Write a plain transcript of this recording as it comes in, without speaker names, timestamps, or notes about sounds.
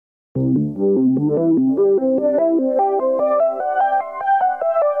When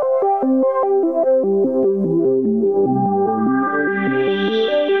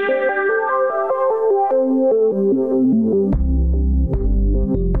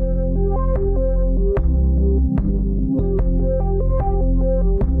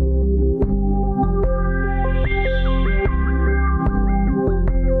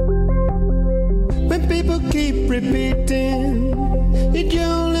people keep repeating that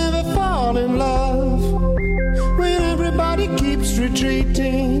you'll never fall in love, when everybody keeps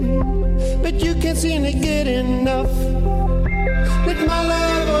retreating, but you can't seem to get enough. Let my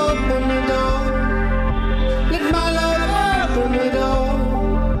love open the door. Let my love open the door.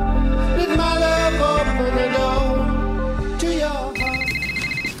 Let my love open the door to your heart.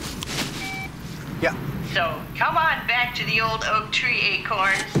 Yeah. So, come on back to the old oak tree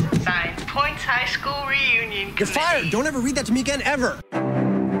acorns. Signed, Points High School Reunion Committee. You're fired. Don't ever read that to me again, ever.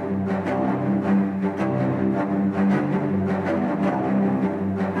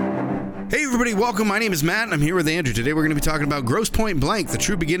 Hey everybody, welcome. My name is Matt, and I'm here with Andrew. Today we're going to be talking about Grosse Pointe Blank, the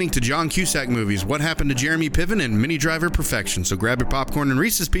true beginning to John Cusack movies, what happened to Jeremy Piven, and Minnie Driver perfection. So grab your popcorn and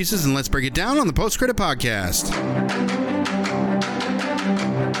Reese's Pieces, and let's break it down on the Post Credit Podcast.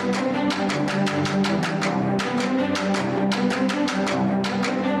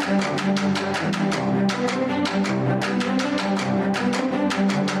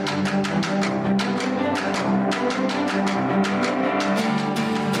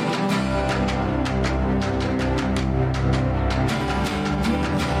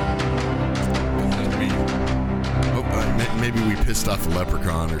 Maybe we pissed off a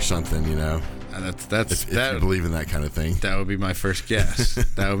leprechaun or something, you know. That's if you believe in that kind of thing. That would be my first guess.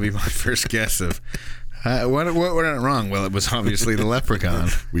 That would be my first guess of what went wrong. Well, it was obviously the leprechaun.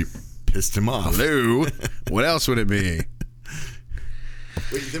 We pissed him off. Hello. What else would it be?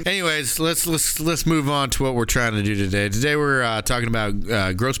 Anyways, let's move on to what we're trying to do today. Today we're talking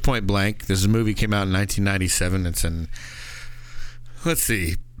about Grosse Pointe Blank. This movie came out in 1997. It's an, let's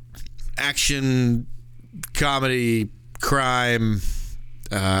see, action, comedy, crime,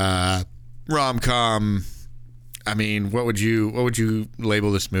 rom-com. I mean, what would you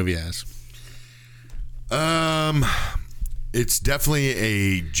label this movie as? It's definitely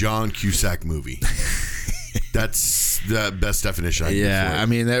a John Cusack movie. That's the best definition I can give for it. I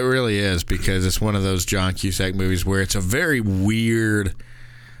mean, that really is, because it's one of those John Cusack movies where it's a very weird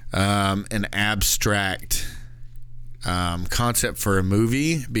and abstract concept for a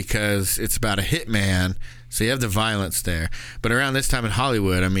movie, because it's about a hitman. So you have the violence there. But around this time in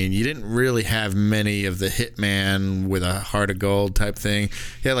Hollywood, I mean, you didn't really have many of the hitman with a heart of gold type thing.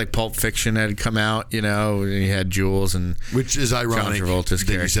 You had like Pulp Fiction that had come out, you know, and you had Jules and which is ironic John Travolta's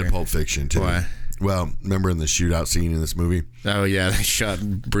that character. You said Pulp Fiction too. Why? Well, remember in the shootout scene in this movie? Oh yeah, they shot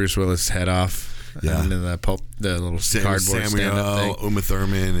Bruce Willis' head off. Yeah. And then the little cardboard stand-up thing. Uma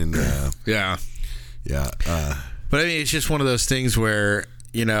Thurman, and yeah. But I mean, it's just one of those things where,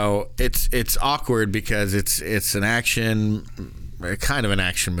 you know, it's awkward because it's an action, kind of an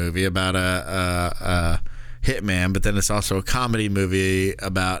action movie about a hitman, but then it's also a comedy movie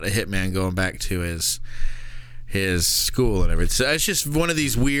about a hitman going back to his school and everything. So it's just one of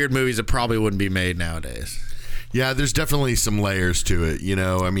these weird movies that probably wouldn't be made nowadays. Yeah, there's definitely some layers to it, you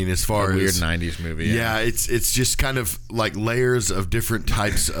know. I mean, as far a weird as 90s movie. Yeah, it's just kind of like layers of different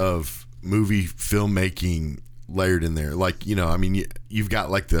types of movie filmmaking layered in there. Like, you know, I mean, you've got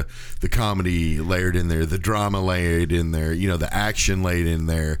like the comedy layered in there, the drama layered in there, you know, the action laid in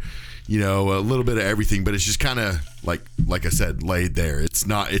there, you know, a little bit of everything, but it's just kind of like I said, laid there. It's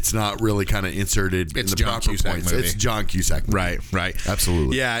not really kind of inserted in the John proper Cusack points. movie. It's John Cusack movie. Right.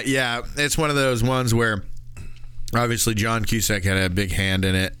 Absolutely. Yeah. It's one of those ones where obviously John Cusack had a big hand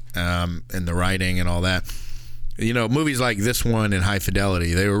in it, in the writing and all that. You know, movies like this one and High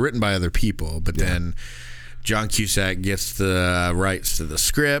Fidelity, they were written by other people, but then John Cusack gets the rights to the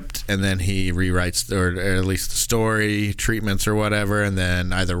script, and then he rewrites, or at least the story treatments or whatever, and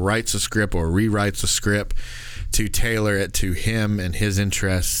then either writes a script or rewrites a script to tailor it to him and his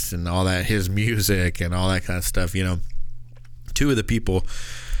interests and all that, his music and all that kind of stuff. You know, two of the people,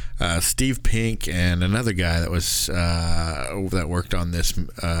 Steve Pink and another guy that was that worked on this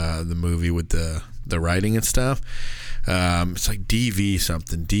the movie with the writing and stuff. It's like DV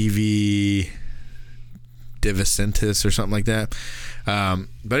DeVincentis or something like that.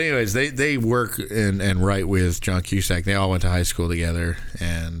 But anyways, they work and write with John Cusack. They all went to high school together,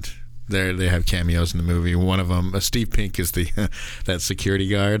 and they have cameos in the movie. One of them, Steve Pink, is that security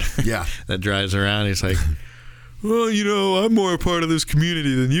guard. Yeah. That drives around. He's like, well, I'm more a part of this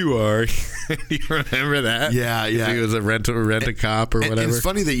community than you are. You remember that? Yeah. He was a rent-a-cop or whatever. And it's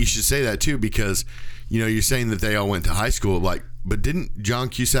funny that you should say that too, because you're saying that they all went to high school, but didn't John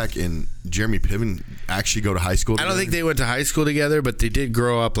Cusack and Jeremy Piven actually go to high school together? I don't think they went to high school together, but they did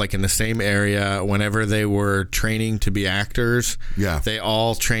grow up in the same area. Whenever they were training to be actors, they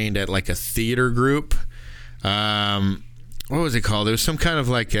all trained at a theater group. What was it called? It was some kind of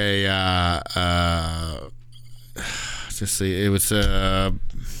it was a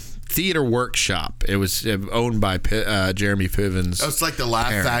theater workshop. It was owned by Jeremy Piven's. Oh, it's like the Laugh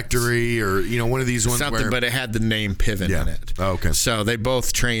parents. Factory, or one of these ones. Something, but it had the name Piven in it. Oh, okay. So they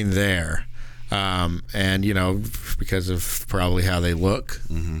both trained there, and because of probably how they look,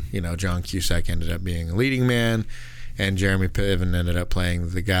 John Cusack ended up being a leading man, and Jeremy Piven ended up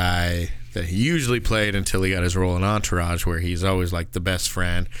playing the guy that he usually played until he got his role in Entourage, where he's always the best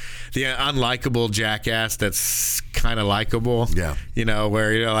friend, the unlikable jackass that's kind of likable. Yeah.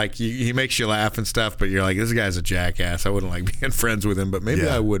 Where he makes you laugh and stuff, but you're this guy's a jackass. I wouldn't like being friends with him, but maybe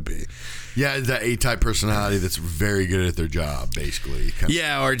I would be. Yeah, that A-type personality that's very good at their job, basically.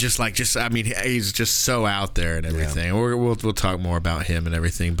 Yeah, or he's just so out there and everything. Yeah. We'll talk more about him and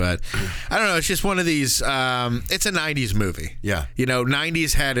everything, but I don't know. It's just one of these. It's a '90s movie. Yeah,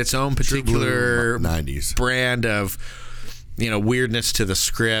 '90s had its own particular '90s brand of weirdness to the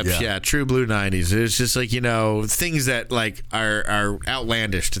script. Yeah, true blue '90s. It's just things that are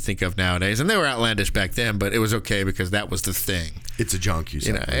outlandish to think of nowadays, and they were outlandish back then, but it was okay because that was the thing. It's a John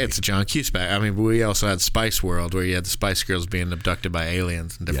Cusack movie. It's a John Cusack. We also had Spice World, where you had the Spice Girls being abducted by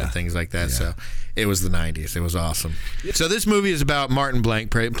aliens and different things like that. Yeah. So it was the '90s. It was awesome. So this movie is about Martin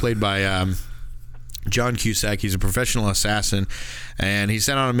Blank, played by John Cusack. He's a professional assassin, and he's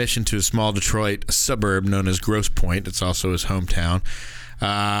sent on a mission to a small Detroit suburb known as Grosse Pointe. It's also his hometown.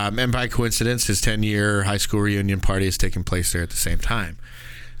 And by coincidence, his 10-year high school reunion party is taking place there at the same time.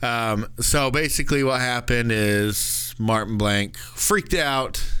 So basically what happened is Martin Blank freaked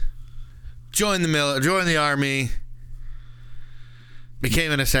out, joined the army,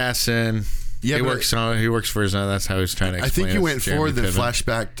 became an assassin. Yeah, he works for his own. That's how he's trying to explain it. I think you went forward the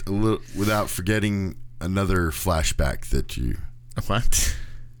flashback a little without forgetting another flashback that you... What?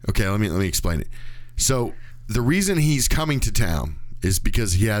 Okay, let me explain it. So the reason he's coming to town is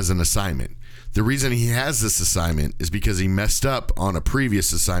because he has an assignment. The reason he has this assignment is because he messed up on a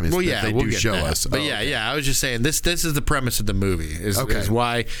previous assignment that they do show us. But I was just saying this is the premise of the movie is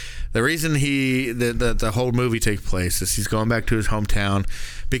why the reason the whole movie takes place is he's going back to his hometown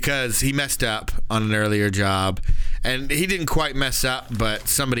because he messed up on an earlier job, and he didn't quite mess up, but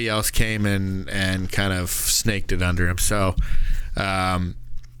somebody else came and kind of snaked it under him. So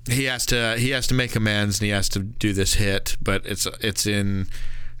he has to make amends, and he has to do this hit, but it's in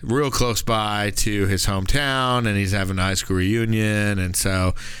real close by to his hometown, and he's having a high school reunion, and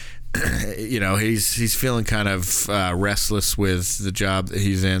so he's feeling kind of restless with the job that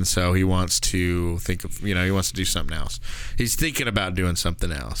he's in, so he wants to do something else. He's thinking about doing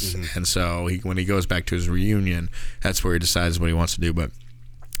something else, and so when he goes back to his reunion, that's where he decides what he wants to do. But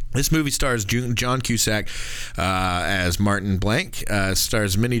this movie stars John Cusack as Martin Blank,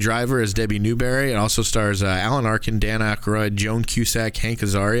 stars Minnie Driver as Debbie Newberry. It also stars Alan Arkin, Dan Aykroyd, Joan Cusack, Hank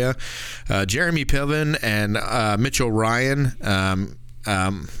Azaria, Jeremy Piven, and Mitchell Ryan.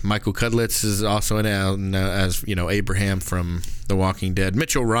 Michael Cudlitz is also in it as Abraham from The Walking Dead.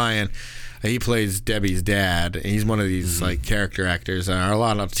 Mitchell Ryan, he plays Debbie's dad. He's one of these character actors on a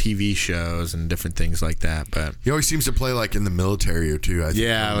lot of TV shows and different things like that. But he always seems to play in the military or two. I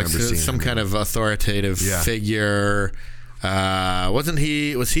remember seeing some kind of authoritative figure. Was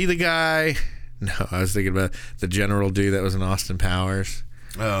he the guy? No, I was thinking about the general dude that was in Austin Powers.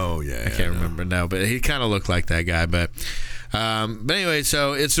 Oh yeah, I can't remember now, but he kind of looked like that guy. But anyway,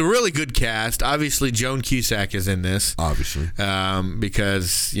 so it's a really good cast. Obviously, Joan Cusack is in this. Obviously,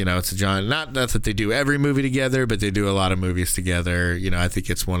 because it's a John. Not that they do every movie together, but they do a lot of movies together. I think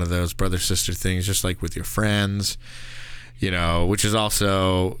it's one of those brother sister things, just like with your friends. Which is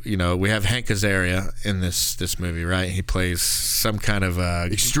also we have Hank Azaria in this movie, right? He plays some kind of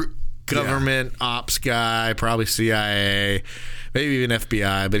government ops guy, probably CIA, maybe even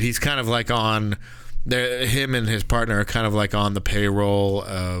FBI, but he's kind of on him and his partner are kind of on the payroll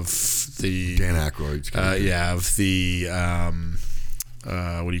of the Dan Aykroyd's of the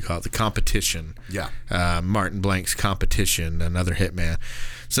what do you call it, the competition, Martin Blank's competition, another hitman.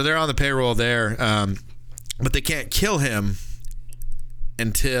 So they're on the payroll there, but they can't kill him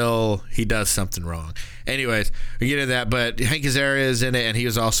until he does something wrong. Anyways, we get into that, but Hank Azaria is in it, and he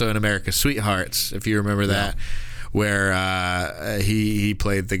was also in America's Sweethearts, if you remember that, where he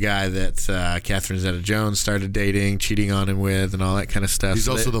played the guy that Catherine Zeta-Jones started dating, cheating on him with, and all that kind of stuff. He's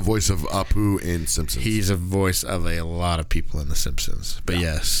also the voice of Apu in Simpsons. He's a voice of a lot of people in The Simpsons. But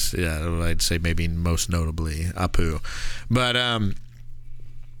yes, I'd say maybe most notably Apu. But,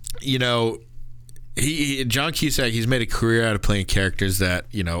 John Cusack, he's made a career out of playing characters that,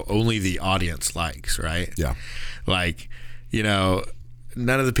 only the audience likes, right? Yeah. Like,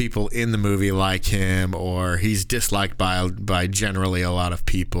 none of the people in the movie like him, or he's disliked by generally a lot of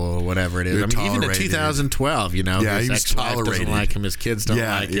people, or whatever it is. Even in 2012, his ex-wife doesn't like him, his kids don't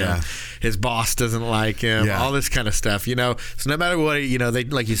like him, his boss doesn't like him, all this kind of stuff, So no matter what, they,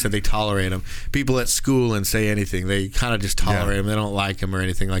 like you said, they tolerate him. People at school and say anything, they kind of just tolerate him. They don't like him or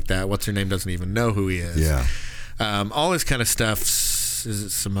anything like that. What's her name doesn't even know who he is. Yeah. All this kind of stuff. Is it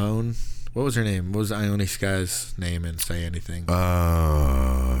Simone? What was her name? What was Ione Skye's name in Say Anything?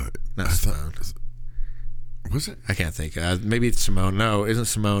 Not Simone. Was it? I can't think. Maybe it's Simone. No, isn't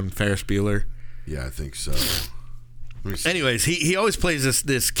Simone Ferris Bueller? Yeah, I think so. Anyways, he always plays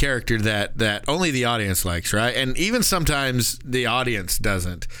this character that only the audience likes, right? And even sometimes the audience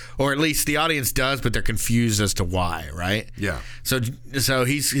doesn't, or at least the audience does, but they're confused as to why, right? Yeah. So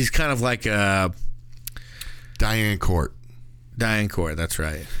he's kind of like Diane Court. Diane Court, that's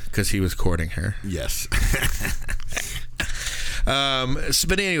right, because he was courting her. Yes.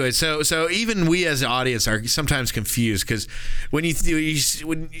 But anyway, so even we as an audience are sometimes confused, because when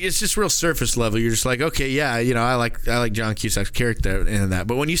when it's just real surface level, you're just like, okay, yeah, I like John Cusack's character and that.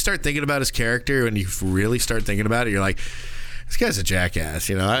 But when you start thinking about his character, and you really start thinking about it, you're like, this guy's a jackass.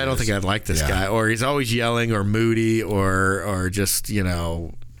 I don't think I'd like this guy, or he's always yelling, or moody, or just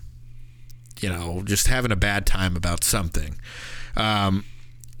just having a bad time about something.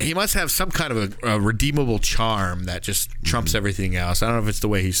 He must have some kind of a redeemable charm that just trumps everything else. I don't know if it's the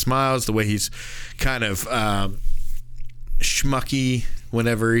way he smiles, the way he's kind of schmucky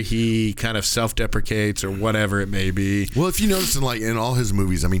whenever he kind of self-deprecates, or whatever it may be. Well, if you notice in all his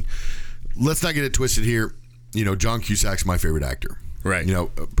movies, I mean, let's not get it twisted here. John Cusack's my favorite actor. Right.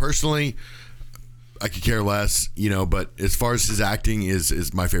 Personally, I could care less, but as far as his acting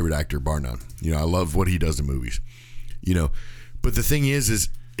is my favorite actor, bar none. I love what he does in movies. But the thing is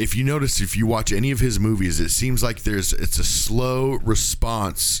if you notice, if you watch any of his movies, it seems like it's a slow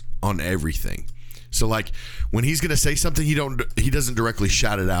response on everything. So like when he's going to say something, he doesn't directly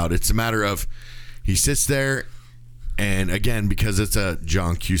shout it out. It's a matter of he sits there, and again, because it's a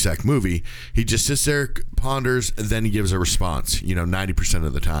John Cusack movie, he just sits there, ponders, and then he gives a response, 90%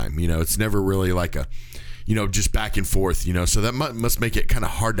 of the time. It's never really like a, just back and forth, so that must make it kind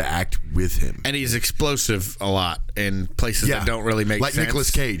of hard to act with him. And he's explosive a lot in places that don't really make sense. Like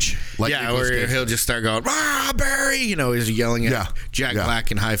Nicolas Cage. He'll just start going, "Ah, Barry!" He's yelling at Jack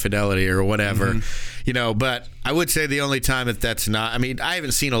Black in High Fidelity or whatever. Mm-hmm. But I would say the only time that's not, I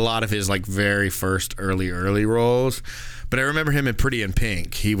haven't seen a lot of his like very first early roles, but I remember him in Pretty in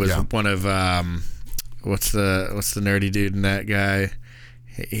Pink. He was one of what's the nerdy dude in that guy?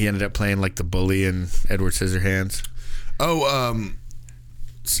 He ended up playing like the bully in Edward Scissorhands.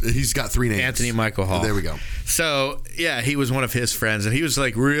 He's got three names. Anthony Michael Hall. There we go. So yeah, he was one of his friends, and he was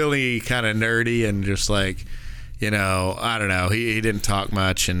like really kind of nerdy and just like, I don't know. He didn't talk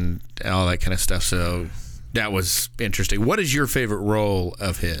much and all that kind of stuff. So that was interesting. What is your favorite role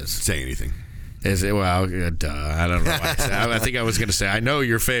of his? Say Anything. Is it? Well, duh. I don't know. I think I was going to say, I know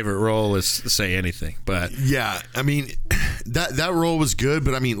your favorite role is Say Anything, but yeah, that role was good,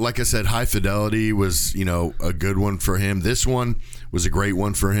 but like I said, High Fidelity was a good one for him. This one was a great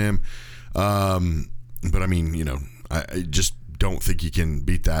one for him, but I just don't think you can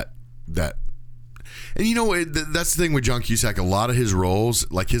beat that. And that's the thing with John Cusack. A lot of his roles,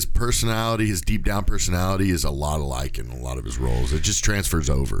 like his personality, his deep down personality, is a lot alike in a lot of his roles. It just transfers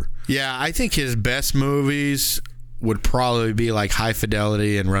over. Yeah, I think his best movies would probably be like High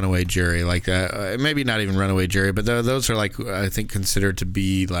Fidelity and Runaway Jury, like maybe not even Runaway Jury, but those are like, I think, considered to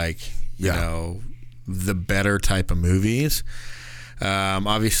be like the better type of movies.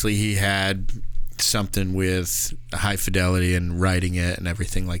 Obviously, he had something with High Fidelity and writing it and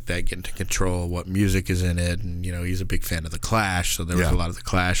everything like that, getting to control what music is in it, and he's a big fan of the Clash, so there was a lot of the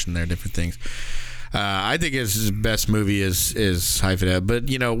Clash and there are different things. I think his best movie is High Fidelity,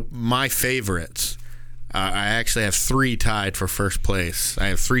 but my favorites, I actually have three tied for first place. I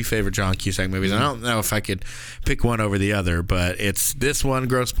have three favorite John Cusack movies. I don't know if I could pick one over the other, but it's this one,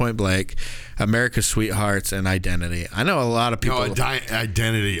 Grosse Pointe Blank, America's Sweethearts, and Identity. I know a lot of people.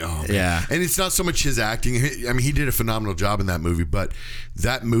 Identity. Oh, man. Yeah. And it's not so much his acting. He did a phenomenal job in that movie, but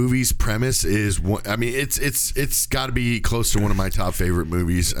that movie's premise is it's got to be close to one of my top favorite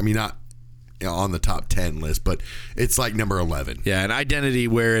movies. on the top 10 list, but it's like number 11. Yeah, and Identity,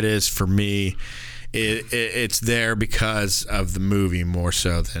 where it is for me, it's there because of the movie more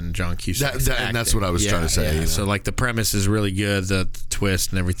so than John Cusack. And that's what I was trying to say. Yeah. So like the premise is really good, the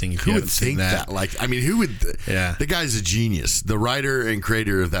twist and everything. If Who you would haven't seen think that? Like, I mean, who would? Yeah. The guy's a genius. The writer and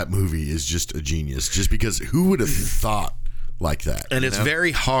creator of that movie is just a genius. Just because who would have thought like that? And it's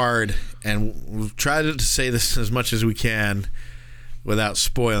very hard, and we'll try to say this as much as we can without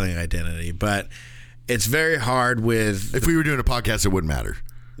spoiling Identity, but it's very hard with... If we were doing a podcast, it wouldn't matter.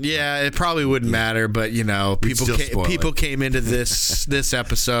 Yeah, it probably wouldn't matter, but you know, people came into this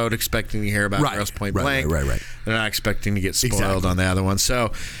episode expecting to hear about Grosse Pointe Blank. Right. They're not expecting to get spoiled on the other one.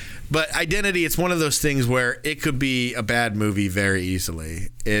 So, but Identity, it's one of those things where it could be a bad movie very easily.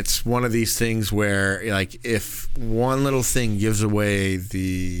 It's one of these things where, like, if one little thing gives away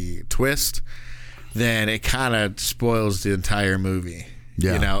the twist, then it kind of spoils the entire movie.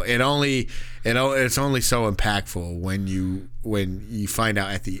 Yeah. You know, it's only so impactful when you find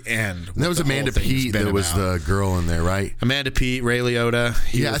out at the end. And that was Amanda Peet that was the girl in there, right? Amanda Peet, Ray Liotta.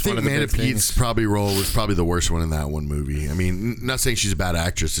 I think Amanda Peet's role was probably the worst one in that one movie. I mean, not saying she's a bad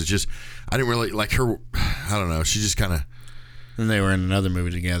actress. It's just I didn't really like her. I don't know. She just kind of. And they were in another movie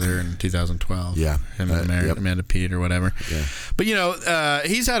together in 2012. Yeah, him and Amanda Peet or whatever. Yeah, but you know,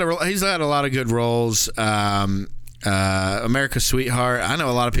 he's had a lot of good roles. America's Sweetheart. I know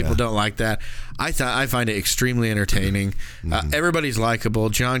a lot of people don't like that. I find it extremely entertaining. Everybody's likable.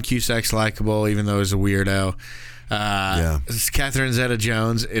 John Cusack's likable, even though he's a weirdo. Catherine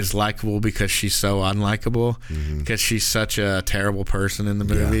Zeta-Jones is likable because she's so unlikable, because she's such a terrible person in the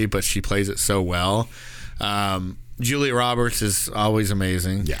movie, but she plays it so well. Julia Roberts is always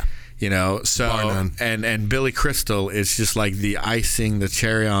amazing. Yeah. You know, so and Billy Crystal is just like the icing, the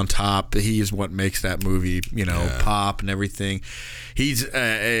cherry on top. He is what makes that movie, you know, pop and everything. He's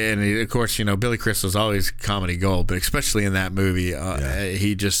and of course, you know, Billy Crystal's always comedy gold, but especially in that movie,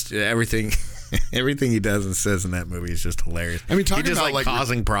 he just everything he does and says in that movie is just hilarious. I mean, talking just about like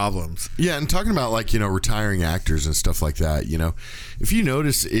causing problems. Yeah, and talking about like, you know, retiring actors and stuff like that. You know, if you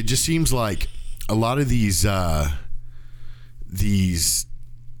notice, it just seems like a lot of these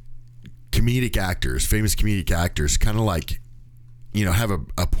comedic actors, famous comedic actors, kind of like, you know, have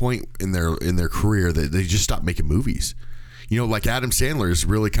a point in their career that they just stop making movies. You know, like Adam Sandler's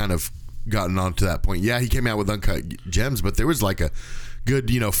really kind of gotten on to that point. Yeah, he came out with Uncut Gems, but there was like a good,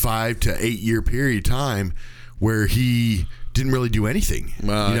 you know, 5 to 8 year period of time where he didn't really do anything. You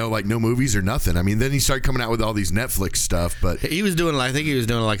know, like no movies or nothing. I mean, then he started coming out with all these Netflix stuff, but he was doing, I think he was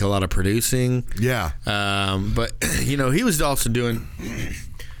doing like a lot of producing. Yeah. But you know, he was also doing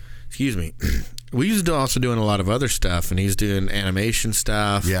excuse me. We used to also doing a lot of other stuff, and he's doing animation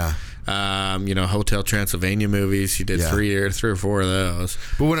stuff. Yeah. You know, Hotel Transylvania movies. He did 3 or 4 of those.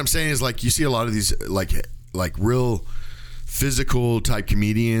 But what I'm saying is, like, you see a lot of these like real physical type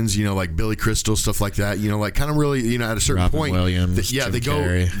comedians, you know, like Billy Crystal, stuff like that, you know, like kind of really, you know, at a certain Robin point, Williams, Jim they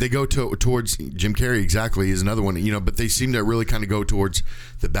go towards Jim Carrey. Exactly, is another one, you know, but they seem to really kind of go towards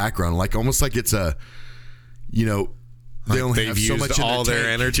the background, like almost like it's a, you know, they only have so much all their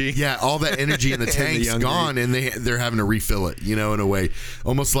energy. Yeah, all that energy in the tank's gone, and they're having to refill it, you know, in a way,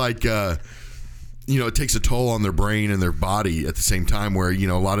 almost like you know, it takes a toll on their brain and their body at the same time, where, you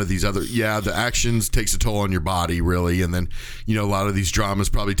know, a lot of these other, the actions takes a toll on your body, really. And then, you know, a lot of these dramas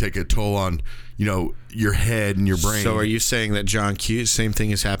probably take a toll on, you know, your head and your brain. So are you saying that same thing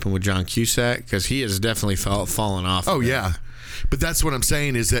has happened with John Cusack? Because he has definitely fallen off. Oh, yeah. But that's what I'm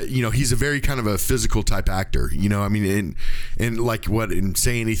saying is that, you know, he's a very kind of a physical type actor, you know, I mean, and like in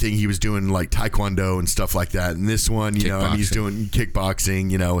Say Anything, he was doing like taekwondo and stuff like that. And this one, you know, and he's doing kickboxing,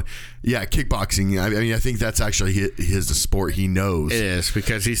 you know. Yeah, kickboxing. I mean, I think that's actually his sport he knows. It is,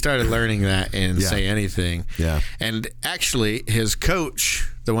 because he started learning that in Say Anything. Yeah. And actually, his coach,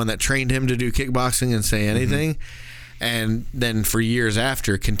 the one that trained him to do kickboxing and Say Anything, and then for years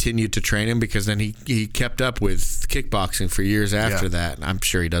after continued to train him, because then he kept up with kickboxing for years after that. I'm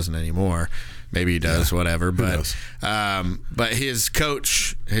sure he doesn't anymore. Maybe he does, whatever. But his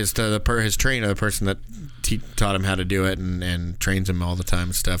coach, his trainer, the person that taught him how to do it and trains him all the time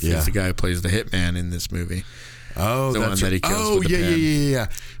and stuff, is the guy who plays the hitman in this movie. Oh, the one that he kills with the pen. Yeah.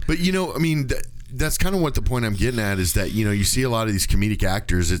 But, you know, I mean, that's kind of what the point I'm getting at is that, you know, you see a lot of these comedic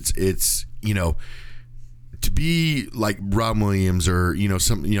actors. It's you know, to be like Robin Williams or, you know,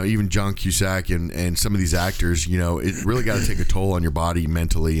 some, you know, even John Cusack and some of these actors, you know, it really got to take a toll on your body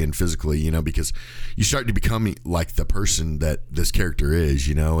mentally and physically, you know, because you start to become like the person that this character is,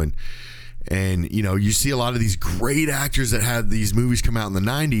 you know, And, you know, you see a lot of these great actors that had these movies come out in the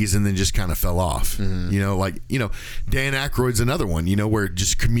 90s and then just kind of fell off. You know, like, you know, Dan Aykroyd's another one, you know, where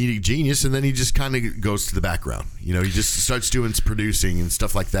just comedic genius, and then he just kind of goes to the background. You know, he just starts doing producing and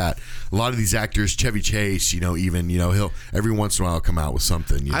stuff like that. A lot of these actors, Chevy Chase, you know, even, you know, he'll every once in a while come out with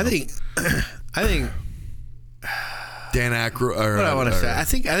something. You know? I think Dan Aykroyd. What I want to say, I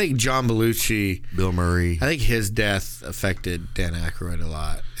think John Belushi, Bill Murray. I think his death affected Dan Aykroyd a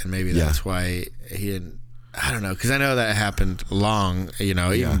lot, and maybe that's why he didn't. I don't know, because I know that happened long, you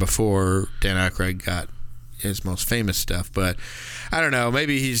know, even before Dan Aykroyd got his most famous stuff. But I don't know,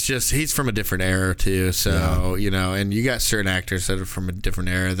 maybe he's from a different era too. So you know, and you got certain actors that are from a different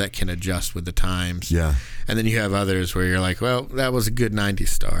era that can adjust with the times. Yeah. And then you have others where you're like, well, that was a good 90s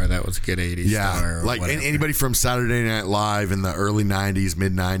star. That was a good 80s star. Yeah, like anybody from Saturday Night Live in the early 90s,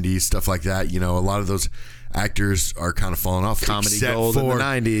 mid 90s, stuff like that. You know, a lot of those actors are kind of falling off. Comedy gold in the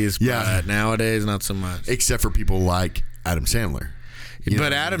 90s, but nowadays not so much. Except for people like Adam Sandler.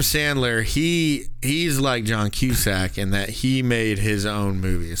 But Adam Sandler, he's like John Cusack in that he made his own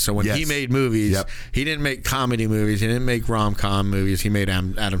movies. So when he made movies, he didn't make comedy movies. He didn't make rom-com movies. He made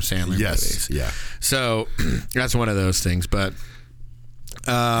Adam Sandler movies. Yeah. So that's one of those things. But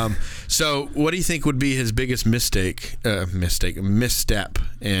so what do you think would be his biggest misstep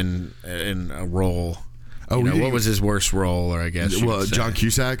in a role? Oh, you know, what was his worst role, or I guess? Well, John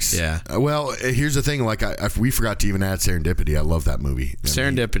Cusack's. Yeah. Well, here's the thing. Like, we forgot to even add Serendipity. I love that movie.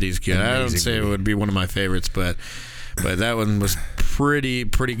 Serendipity's good. I don't say it would be one of my favorites, but that one was pretty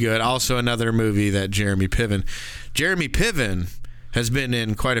good. Also, another movie that Jeremy Piven has been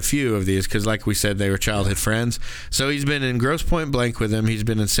in quite a few of these because, like we said, they were childhood friends. So he's been in Grosse Pointe Blank with him. He's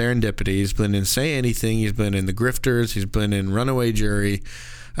been in Serendipity. He's been in Say Anything. He's been in The Grifters. He's been in Runaway Jury.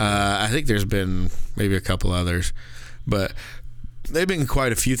 I think there's been maybe a couple others, but they've been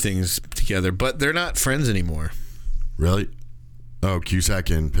quite a few things together, but they're not friends anymore. Really? Oh, Cusack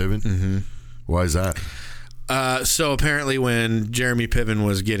and Piven? Mm-hmm. Why is that? So apparently when Jeremy Piven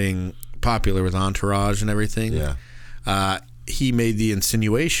was getting popular with Entourage and everything, he made the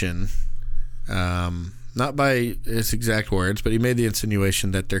insinuation, not by his exact words, but he made the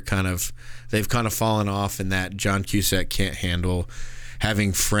insinuation that they've kind of fallen off, and that John Cusack can't handle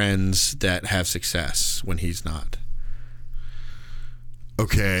having friends that have success when he's not.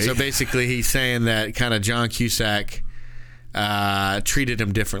 Okay. So basically he's saying that kind of John Cusack treated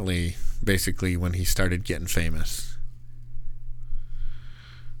him differently basically when he started getting famous.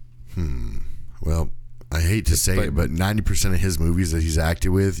 Well, I hate to say it, but 90% of his movies that he's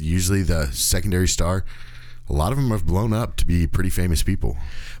acted with, usually the secondary star, a lot of them have blown up to be pretty famous people.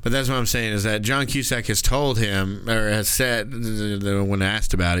 But that's what I'm saying, is that John Cusack has told him, or has said, when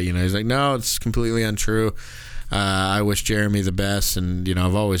asked about it, you know, he's like, no, it's completely untrue. I wish Jeremy the best, and, you know,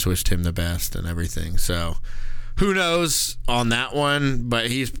 I've always wished him the best and everything. So who knows on that one? But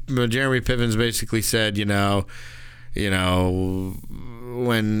Jeremy Piven's basically said, you know,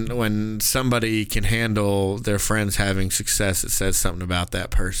 when somebody can handle their friends having success, it says something about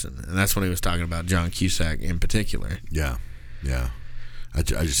that person. And that's when he was talking about John Cusack in particular. Yeah. I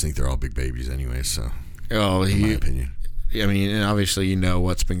just think they're all big babies anyway, so in my opinion. I mean, and obviously you know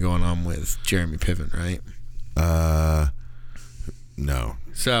what's been going on with Jeremy Piven, right? No.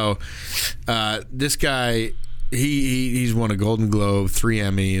 So this guy, he's won a Golden Globe, 3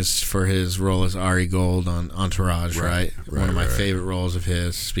 Emmys for his role as Ari Gold on Entourage, right? One of my favorite roles of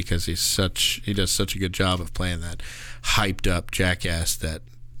his, because he does such a good job of playing that hyped up jackass that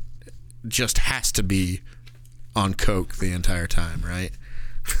just has to be on coke the entire time, right?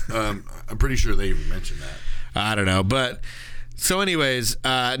 I'm pretty sure they even mentioned that. I don't know, but so anyways,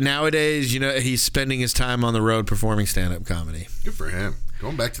 nowadays, you know, he's spending his time on the road performing stand-up comedy. Good for him.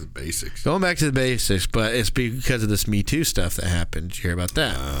 Going back to the basics. But it's because of this Me Too stuff that happened. Did you hear about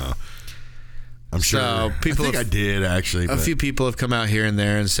that? I'm sure. So I did, actually. A few people have come out here and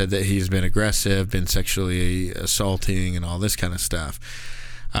there and said that he's been aggressive, been sexually assaulting, and all this kind of stuff.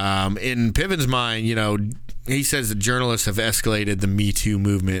 In Piven's mind, you know, he says that journalists have escalated the Me Too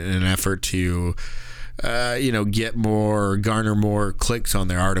movement in an effort to, garner more clicks on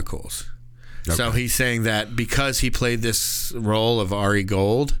their articles. Okay. So he's saying that because he played this role of Ari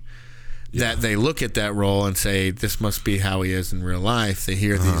Gold, that they look at that role and say, this must be how he is in real life. They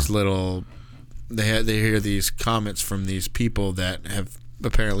hear these they hear these comments from these people that have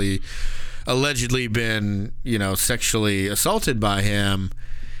apparently allegedly been, you know, sexually assaulted by him,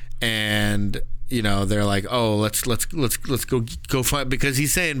 and you know, they're like, oh, let's go find, because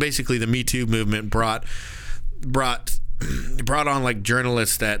he's saying basically the Me Too movement brought brought on like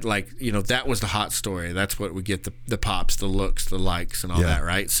journalists that like, you know, that was the hot story. That's what would get the pops, the looks, the likes, and all that,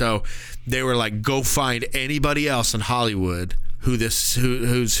 right? So they were like, go find anybody else in Hollywood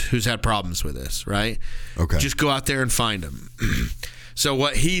who's had problems with this, right? Okay. Just go out there and find them. So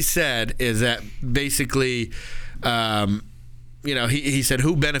what he said is that basically, you know, he said,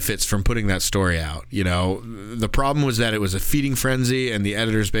 who benefits from putting that story out? You know, the problem was that it was a feeding frenzy, and the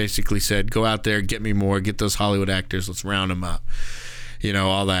editors basically said, go out there, get me more, get those Hollywood actors, let's round them up. You know,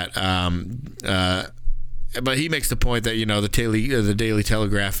 all that. But he makes the point that, you know, the Daily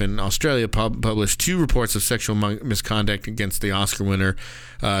Telegraph in Australia published 2 reports of sexual misconduct against the Oscar winner,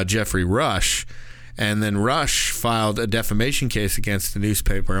 Jeffrey Rush. And then Rush filed a defamation case against the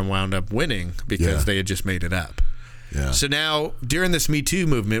newspaper and wound up winning because they had just made it up. Yeah. So now, during this Me Too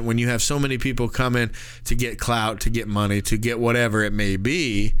movement, when you have so many people coming to get clout, to get money, to get whatever it may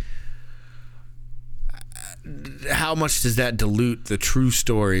be, how much does that dilute the true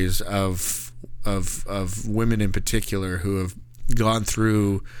stories of women in particular who have gone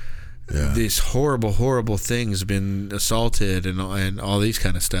through these horrible things, been assaulted and all these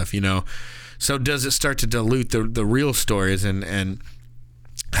kind of stuff, you know? So does it start to dilute the real stories, and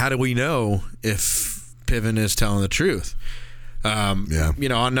how do we know if Piven is telling the truth? You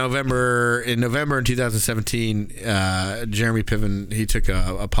know, in November in 2017, Jeremy Piven, he took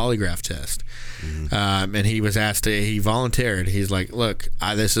a polygraph test, and he was asked he volunteered. He's like, look,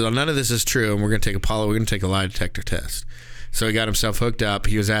 none of this is true, and we're going to take a lie detector test. So he got himself hooked up.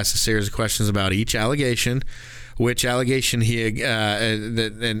 He was asked a series of questions about each allegation, which allegation he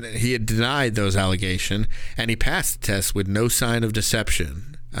had denied those allegations, and he passed the test with no sign of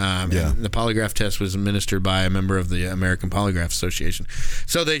deception. And the polygraph test was administered by a member of the American Polygraph Association.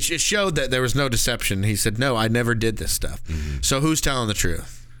 So it showed that there was no deception. He said, no, I never did this stuff. So who's telling the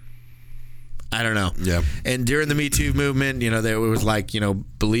truth? I don't know. Yeah. And during the Me Too movement, you know, it was like, you know,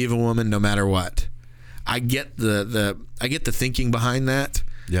 believe a woman no matter what. I get the thinking behind that.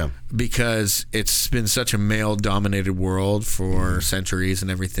 Yeah. Because it's been such a male-dominated world for centuries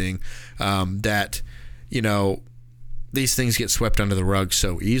and everything, that, you know, these things get swept under the rug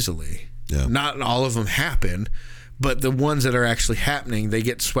so easily. Yeah. Not all of them happen, but the ones that are actually happening, they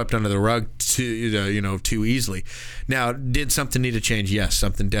get swept under the rug too easily. Now, did something need to change? Yes,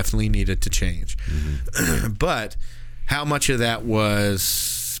 something definitely needed to change. But how much of that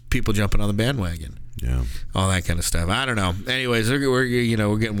was people jumping on the bandwagon? Yeah, all that kind of stuff. I don't know. Anyways, we're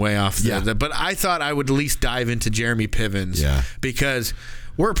getting way off. But I thought I would at least dive into Jeremy Piven's because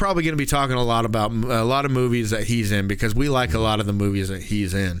we're probably going to be talking a lot about a lot of movies that he's in, because we like a lot of the movies that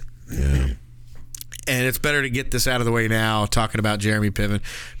he's in. Yeah. And it's better to get this out of the way now, talking about Jeremy Piven,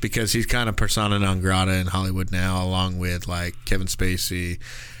 because he's kind of persona non grata in Hollywood now, along with like Kevin Spacey,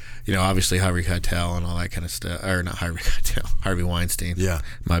 you know, obviously Harvey Keitel and all that kind of stuff. Or not Harvey Keitel, Harvey Weinstein. Yeah.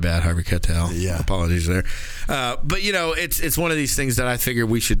 My bad, Harvey Keitel. Yeah. Apologies there. But, you know, it's one of these things that I figure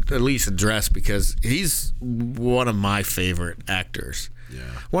we should at least address, because he's one of my favorite actors. Yeah.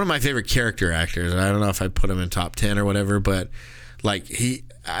 One of my favorite character actors. I don't know if I put him in top 10 or whatever, but like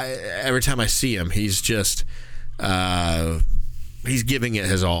every time I see him, he's just he's giving it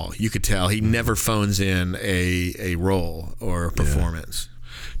his all. You could tell he never phones in a role or a performance.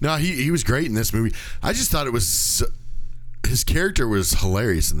 No, he was great in this movie. I just thought his character was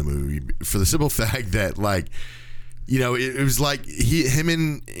hilarious in the movie, for the simple fact that, like, you know, it was like him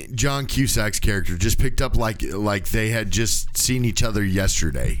and John Cusack's character just picked up like they had just seen each other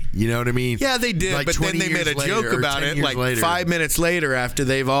yesterday. You know what I mean? Yeah, they did. Like, but then they made a joke about it like later. 5 minutes later, after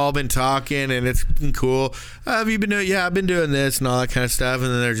they've all been talking and it's cool. Have you been doing? Yeah, I've been doing this and all that kind of stuff. And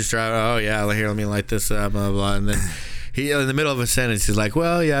then they're just trying. Oh yeah, here, let me light this up. Blah blah. Blah. And then he, in the middle of a sentence, he's like,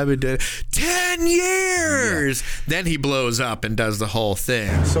 well, yeah, I've been doing 10 years. Yeah. Then he blows up and does the whole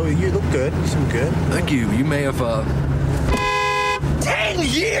thing. So you look good. You seem good. Thank you. You may have... 10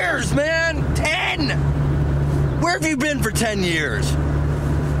 years, man! 10! Where have you been for 10 years?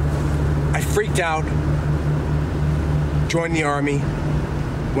 I freaked out, joined the Army,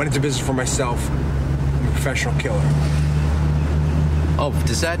 went into business for myself. I'm a professional killer. Oh,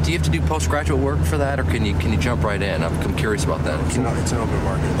 do you have to do postgraduate work for that, or can you jump right in? I'm curious about that. It's an open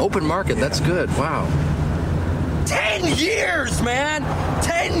market. Open market, yeah. That's good. Wow. 10 years, man!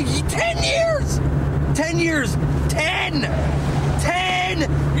 10 years! 10 years! 10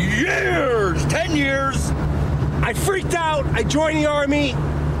 years! 10 years! I freaked out. I joined the Army.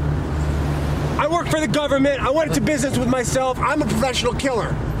 I worked for the government. I went into business with myself. I'm a professional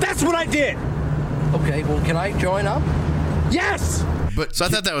killer. That's what I did. Okay, well, can I join up? Yes! So I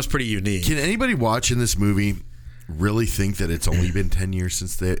thought that was pretty unique. Can anybody watching this movie really think that it's only been 10 years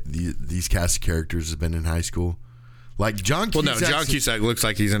since these cast of characters have been in high school? Like John Cusack. Well, no, John Cusack looks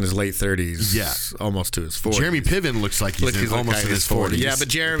like he's in his late 30s. Yeah. Almost to his 40s. Jeremy Piven looks like he's almost in his 40s. Yeah, but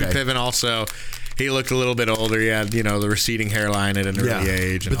Jeremy Piven also, he looked a little bit older. He had, the receding hairline at an early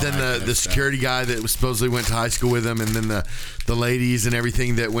age. And but then the security guy that was supposedly went to high school with him, and then the ladies and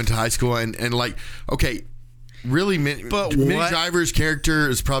everything that went to high school. And like, okay, really, Minnie Driver's character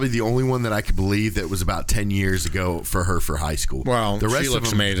is probably the only one that I could believe that was about 10 years ago for her for high school. Well, the rest she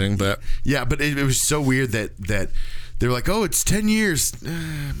looks amazing, but... Yeah, but it was so weird that they were like, oh, it's 10 years,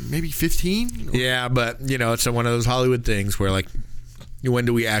 maybe 15? Yeah, but, it's one of those Hollywood things where, like, when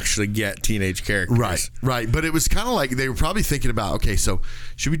do we actually get teenage characters? Right. But it was kind of like they were probably thinking about, okay, so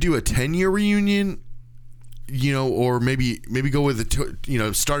should we do a 10-year reunion? Or maybe go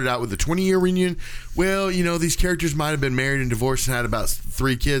with started out with a 20-year reunion. Well, these characters might have been married and divorced and had about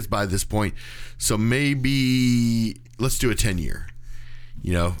 3 kids by this point. So maybe let's do a 10-year.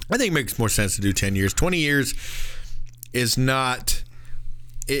 I think it makes more sense to do 10 years. 20 years is not...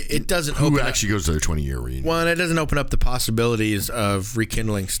 It doesn't open up... Who actually goes to their 20-year reunion? Well, and it doesn't open up the possibilities of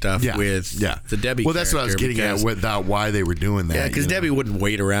rekindling stuff with the Debbie Well, that's what I was getting at without why they were doing that. Yeah, because Debbie wouldn't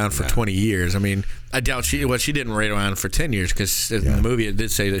wait around for 20 years. I mean, I doubt she didn't wait around for 10 years because in the movie it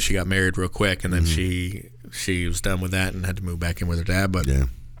did say that she got married real quick and then she was done with that and had to move back in with her dad. But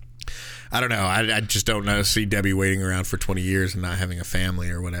I don't know. I just don't see Debbie waiting around for 20 years and not having a family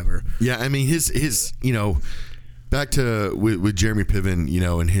or whatever. Yeah, I mean, his back to with Jeremy Piven,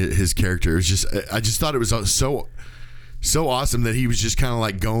 and his character is just. I just thought it was so awesome that he was just kind of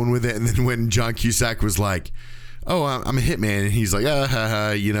like going with it, and then when John Cusack was like, "Oh, I'm a hitman," and he's like,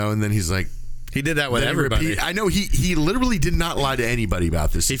 and then he's like, he did that with everybody. I know he literally did not lie to anybody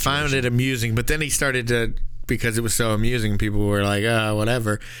about this. He found it amusing, but then he started to. Because it was so amusing, people were like, "Oh,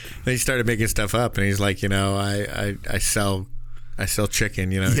 whatever." Then he started making stuff up, and he's like, I sell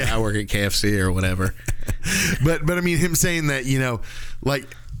chicken, I work at KFC or whatever. but I mean, him saying that, like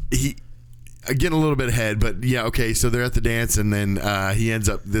he getting a little bit ahead, but okay, so they're at the dance, and then he ends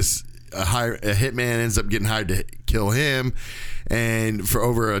up a hitman ends up getting hired to kill him, and for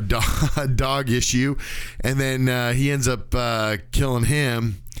over a dog issue, and then he ends up killing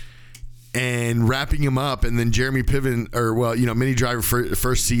him and wrapping him up, and then Jeremy Piven, Minnie Driver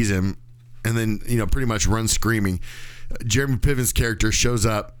first sees him, and then pretty much runs screaming. Jeremy Piven's character shows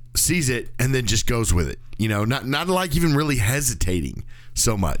up, sees it, and then just goes with it. Not like even really hesitating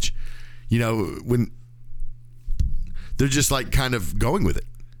so much. When they're just like kind of going with it.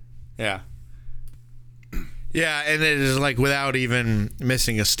 Yeah. Yeah, and it is like without even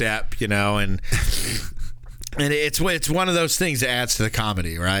missing a step, and it's one of those things that adds to the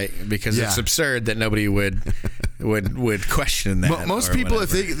comedy, right? Because it's absurd that nobody would question that. Most people,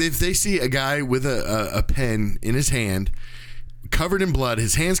 if they see a guy with a pen in his hand, covered in blood,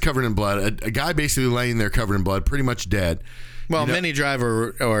 his hand's covered in blood, a guy basically laying there covered in blood, pretty much dead. Well, Minnie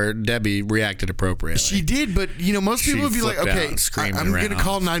Driver or Debbie reacted appropriately. She did, but most people would be like, "Okay, I'm going to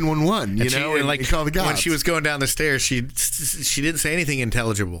call 911." And call the guy. When she was going down the stairs, she didn't say anything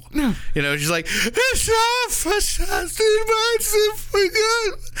intelligible. No, she's like,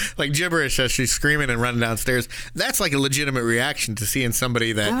 like gibberish as she's screaming and running downstairs. That's like a legitimate reaction to seeing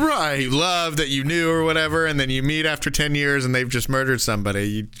somebody that you love, that you knew or whatever, and then you meet after 10 years and they've just murdered somebody.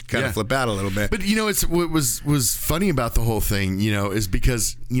 You kind of flip out a little bit. But it's what was funny about the whole thing. Is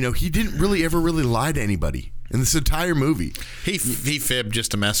because he didn't really ever lie to anybody in this entire movie. He fibbed just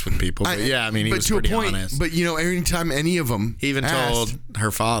to mess with people. But he was pretty honest. But every time any of them, he even told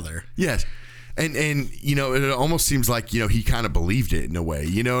her father. Yes. And it almost seems like he kind of believed it in a way.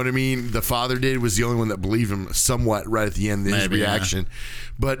 You know what I mean? The father was the only one that believed him somewhat right at the end of his reaction. Yeah.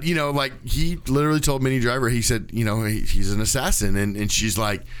 But like he literally told Minnie Driver, he said he's an assassin, and she's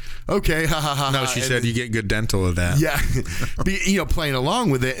like, okay, ha ha ha. No, she said you get good dental with that. Yeah, playing along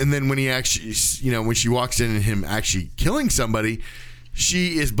with it, and then when he actually, when she walks in and him actually killing somebody,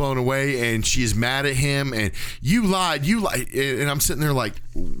 she is blown away and she is mad at him. And you lied, and I'm sitting there like,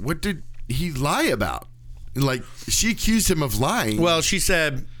 what did he lie about? Like, she accused him of lying. Well, she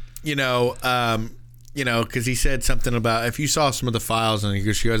said, because he said something about if you saw some of the files,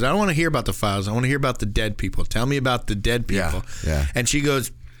 and she goes, I don't want to hear about the files. I want to hear about the dead people. Tell me about the dead people. Yeah. And she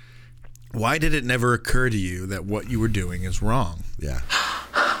goes, why did it never occur to you that what you were doing is wrong? Yeah.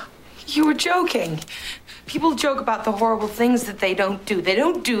 You were joking. People joke about the horrible things that they don't do. They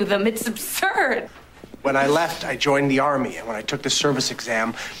don't do them. It's absurd. When I left, I joined the Army, and when I took the service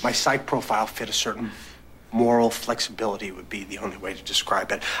exam, my psych profile fit a certain moral flexibility would be the only way to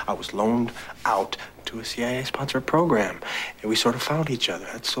describe it. I was loaned out to a CIA-sponsored program, and we sort of found each other.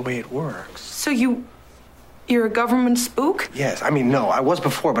 That's the way it works. So you You're a government spook? Yes, I mean, no, I was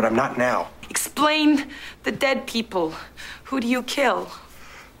before, but I'm not now. Explain the dead people. Who do you kill?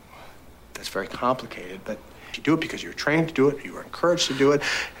 That's very complicated, but you do it because you were trained to do it, you were encouraged to do it,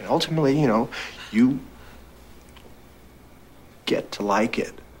 and ultimately, you get to like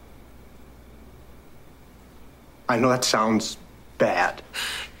it. I know that sounds bad.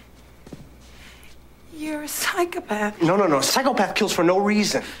 You're a psychopath. No. A psychopath kills for no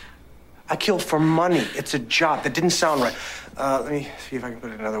reason. I kill for money. It's a job. That didn't sound right. Let me see if I can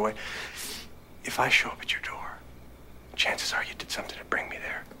put it another way. If I show up at your door, chances are you did something to bring me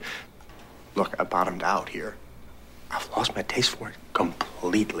there. Look, I bottomed out here. I've lost my taste for it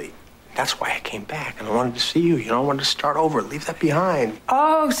completely. That's why I came back, and I wanted to see you. I wanted to start over, leave that behind.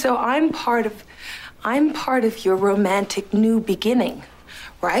 Oh, so I'm part of your romantic new beginning,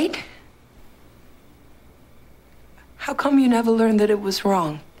 right? How come you never learned that it was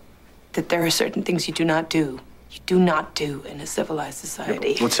wrong? That there are certain things you do not do. You do not do in a civilized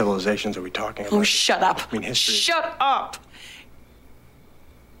society. What civilizations are we talking about? Oh, shut up. I mean, history. Shut up.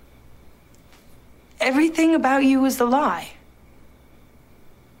 Everything about you is a lie.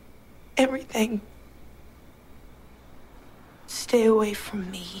 Everything. Stay away from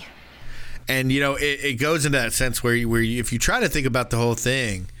me. And it goes into that sense where you, if you try to think about the whole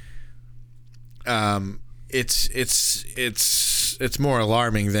thing, it's more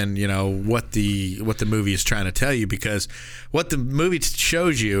alarming than what the movie is trying to tell you, because what the movie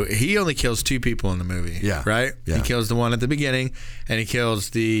shows you, he only kills two people in the movie. Yeah, right. Yeah. He kills the one at the beginning, and he kills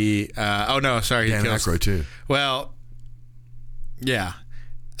the Dan Aykroyd too. Well, yeah.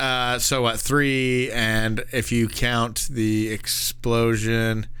 So what? 3, and if you count the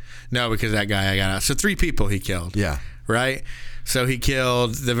explosion, no, because that guy I got out. So 3 people he killed. Yeah. Right. So he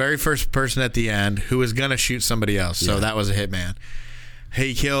killed the very first person at the end who was going to shoot somebody else. So that was a hitman.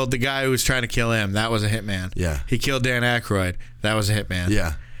 He killed the guy who was trying to kill him. That was a hitman. Yeah. He killed Dan Aykroyd. That was a hitman.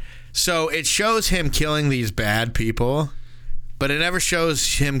 Yeah. So it shows him killing these bad people, but it never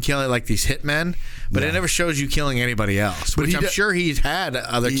shows him killing like these hitmen, but it never shows you killing anybody else, which I'm sure he's had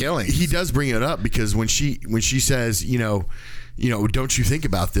other killings. He does bring it up because when she says, don't you think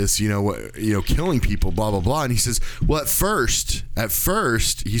about this, killing people, blah, blah, blah. And he says, well, at first,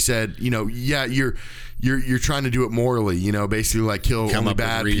 he said, you're trying to do it morally, basically like kill only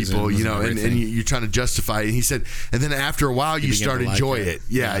bad people, and you're trying to justify it. And he said, and then after a while, you start to enjoy it.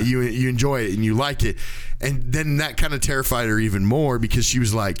 Yeah, you enjoy it and you like it. And then that kind of terrified her even more because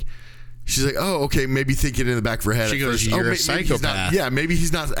she's like, oh, okay, maybe thinking in the back of her head. She goes, you're a psychopath. Maybe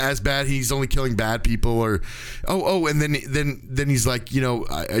he's not as bad. He's only killing bad people. Or, and then he's like,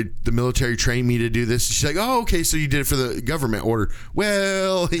 the military trained me to do this. She's like, oh, okay, so you did it for the government order.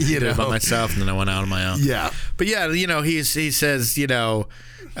 Well, I did it by myself, and then I went out on my own. Yeah. But yeah, he says,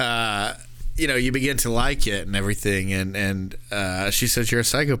 you begin to like it and everything, and she says you're a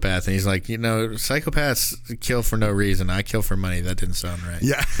psychopath, and he's like, psychopaths kill for no reason. I kill for money. That didn't sound right.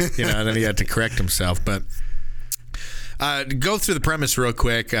 Yeah. And then he had to correct himself. But go through the premise real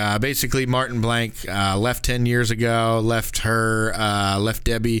quick. Basically, Martin Blank left 10 years ago. Left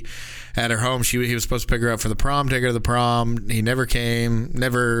Debbie at her home. He was supposed to pick her up for the prom, take her to the prom. He never came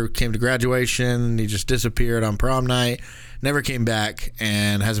to graduation. He just disappeared on prom night. Never came back,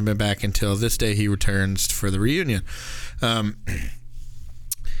 and hasn't been back until this day. He returns for the reunion.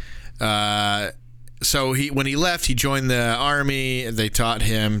 So when he left, he joined the army. They taught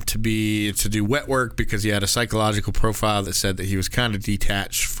him to do wet work because he had a psychological profile that said that he was kind of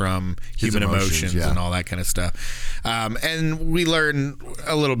detached from human emotions and all that kind of stuff. And we learn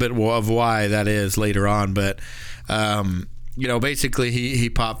a little bit of why that is later on, but basically he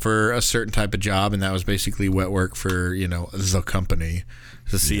popped for a certain type of job, and that was basically wet work for, the company,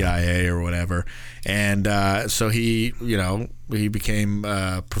 the CIA or whatever. And so he became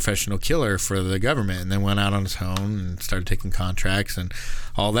a professional killer for the government, and then went out on his own and started taking contracts and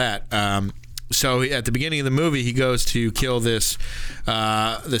all that. So at the beginning of the movie, he goes to kill this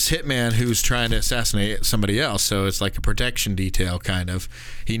hitman who's trying to assassinate somebody else. So it's like a protection detail, kind of.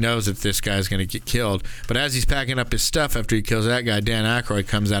 He knows that this guy's going to get killed. But as he's packing up his stuff after he kills that guy, Dan Aykroyd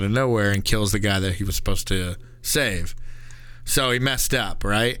comes out of nowhere and kills the guy that he was supposed to save. So he messed up,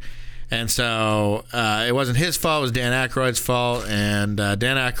 right? And so it wasn't his fault. It was Dan Aykroyd's fault. And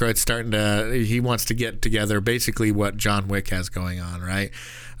Dan Aykroyd's he wants to get together basically what John Wick has going on, right?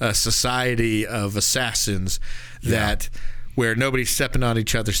 A society of assassins where nobody's stepping on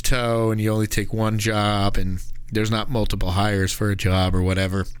each other's toe, and you only take one job, and there's not multiple hires for a job or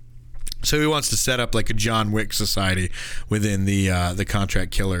whatever. So he wants to set up like a John Wick society within the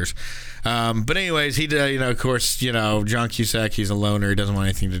contract killers. But anyways, he of course, John Cusack, he's a loner. He doesn't want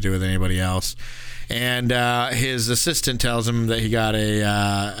anything to do with anybody else. And his assistant tells him that he got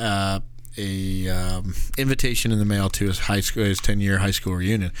a invitation in the mail to his 10-year high school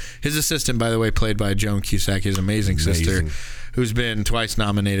reunion. His assistant, by the way, played by Joan Cusack, his amazing sister, who's been twice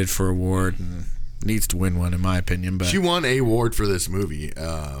nominated for an award and needs to win one, in my opinion. But she won an award for this movie.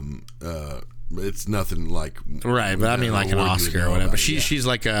 It's nothing like right, but I mean like an Oscar or whatever. She's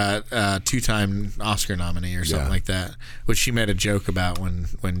like a 2-time Oscar nominee or something like that, which she made a joke about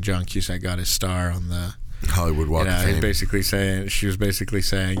when John Cusack got his star on the Hollywood Walk of Fame. She was basically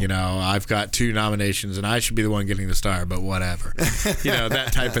saying, I've got 2 nominations and I should be the one getting the star, but whatever,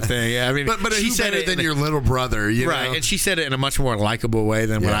 that type of thing. I mean, but she said it than your little brother, right? know? And she said it in a much more likable way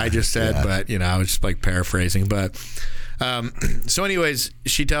than what I just said. But I was just like paraphrasing, but. So anyways,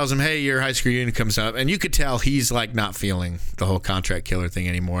 she tells him, hey, your high school reunion comes up, and you could tell he's like not feeling the whole contract killer thing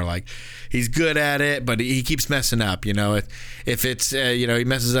anymore. Like he's good at it, but he keeps messing up, if it's, he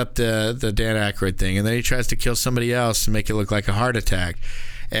messes up the Dan Aykroyd thing, and then he tries to kill somebody else and make it look like a heart attack.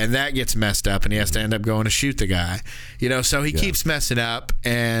 And that gets messed up, and he has to end up going to shoot the guy, so he keeps messing up,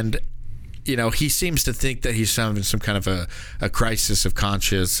 and he seems to think that he's having some kind of a crisis of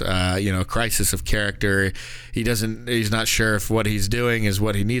conscience, crisis of character. He's not sure if what he's doing is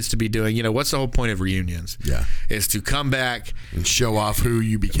what he needs to be doing. What's the whole point of reunions? Yeah. Is to come back and show off who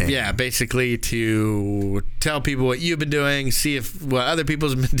you became. Yeah, basically to tell people what you've been doing, see if what other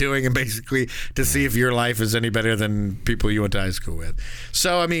people's been doing, and basically to see if your life is any better than people you went to high school with.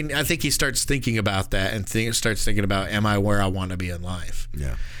 So, I mean, I think he starts thinking about that and starts thinking about, am I where I want to be in life?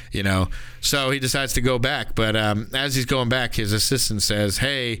 Yeah. So he decides to go back, but as he's going back, his assistant says,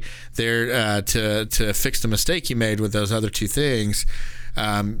 hey, they're to fix the mistake you made with those other 2 things,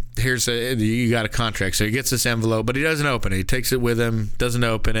 you got a contract. So he gets this envelope, but he doesn't open it. He takes it with him, doesn't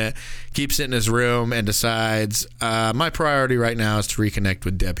open it, keeps it in his room, and decides, my priority right now is to reconnect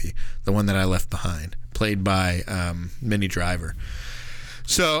with Debbie, the one that I left behind, played by Minnie Driver.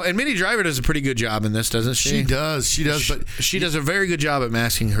 So, and Minnie Driver does a pretty good job in this, doesn't she? She does, but she does a very good job at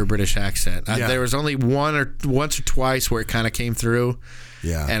masking her British accent. There was only once or twice where it kind of came through.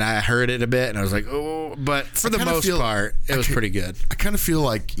 Yeah. And I heard it a bit, and I was like, oh, but for the most part, it was pretty good. I kind of feel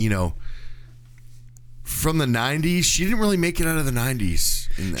like, from the 90s, she didn't really make it out of the 90s.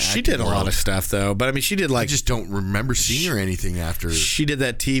 She did a lot of stuff, though. But, I mean, she did like... I just don't remember seeing her anything after... She did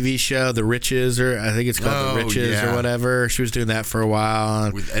that TV show, The Riches, or I think it's called The Riches or whatever. She was doing that for a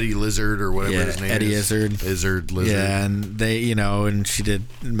while. With Eddie Lizard or whatever his name Eddie is. Lizard. Yeah, and they, and she did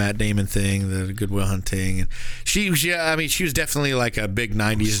Matt Damon thing, the Good Will Hunting. And she was definitely like a big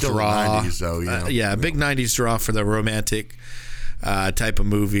 90s draw. 90s, though, big 90s draw for the romantic type of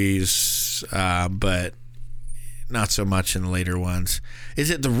movies, but... not so much in the later ones. Is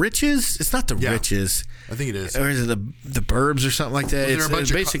it The Riches? It's not The Riches. I think it is. Or is it the Burbs or something like that? Well, they're a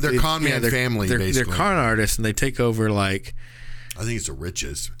bunch of they're con man family, basically. They're con artists, and they take over like... I think it's The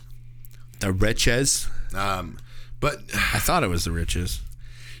Riches. The Riches? But... I thought it was The Riches.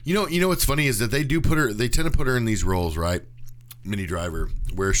 You know what's funny is that they tend to put her in these roles, right? Minnie Driver,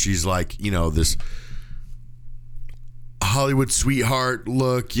 where she's like, this... Hollywood sweetheart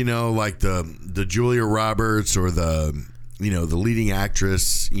look, like the Julia Roberts or the leading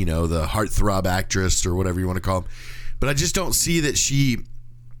actress, the heartthrob actress or whatever you want to call them. But I just don't see that she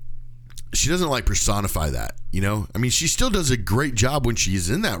doesn't like personify that, I mean, she still does a great job when she's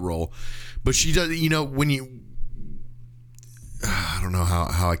in that role, but she does, when you, I don't know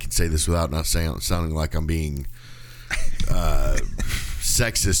how I can say this without not sounding like I'm being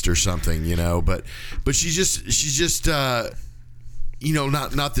sexist or something, but she's just not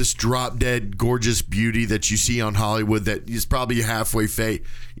this drop dead gorgeous beauty that you see on Hollywood that is probably halfway fake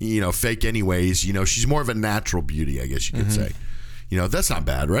anyways. She's more of a natural beauty, I guess you could say. That's not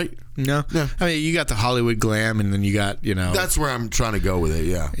bad, right? No. I mean, you got the Hollywood glam, and then you got, That's where I'm trying to go with it,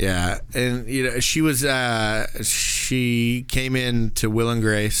 yeah. Yeah, and, she came in to Will and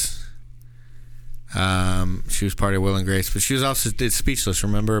Grace. She was part of Will and Grace, but she was also did Speechless.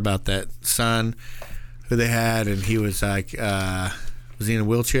 Remember about that son who they had, and he was like, was he in a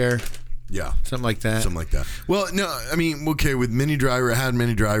wheelchair? Yeah, something like that. Well, no, I mean, okay, with Minnie Driver, I had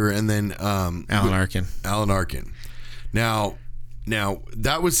Minnie Driver, and then Alan Arkin. Now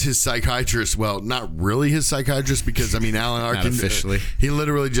that was his psychiatrist. Well, not really his psychiatrist, because I mean, Alan Arkin officially. He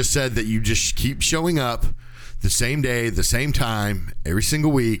literally just said that you just keep showing up. the same day, the same time, every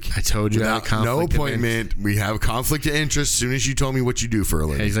single week. I told you without that conflict no of appointment. We have a conflict of interest as soon as you told me what you do for a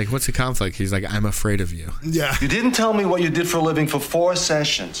living. He's like, what's the conflict? He's like, I'm afraid of you. Yeah. You didn't tell me what you did for a living for 4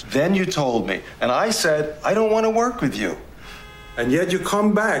 sessions. Then you told me. And I said, I don't want to work with you. And yet you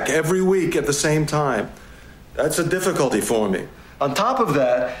come back every week at the same time. That's a difficulty for me. On top of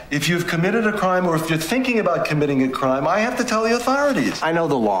that, if you've committed a crime or if you're thinking about committing a crime, I have to tell the authorities. I know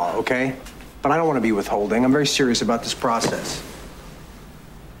the law, okay? But I don't want to be withholding. I'm very serious about this process.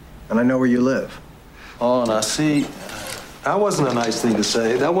 And I know where you live. Oh, now see, that wasn't a nice thing to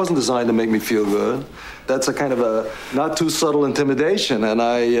say. That wasn't designed to make me feel good. That's a kind of a not too subtle intimidation, and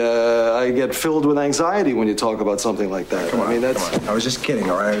I get filled with anxiety when you talk about something like that. Come on, come on. I was just kidding,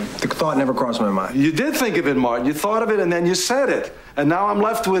 all right? The thought never crossed my mind. You did think of it, Martin. You thought of it, and then you said it. And now I'm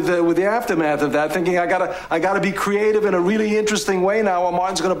left with the aftermath of that, thinking I gotta be creative in a really interesting way now, or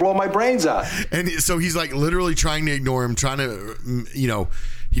Martin's gonna blow my brains out. And so he's like literally trying to ignore him, trying to,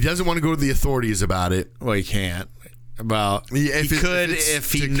 he doesn't want to go to the authorities about it. Well, he can't.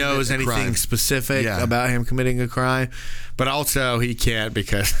 If he knows anything specific about him committing a crime, but also he can't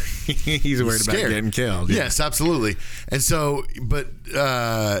because he's worried about getting killed. Yes, absolutely. And so, but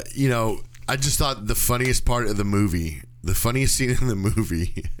I just thought the funniest part of the movie, the funniest scene in the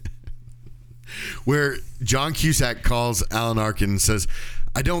movie, where John Cusack calls Alan Arkin and says,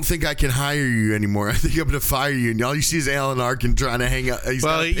 I don't think I can hire you anymore. I think I'm going to fire you. And all you see is Alan Arkin trying to hang up. He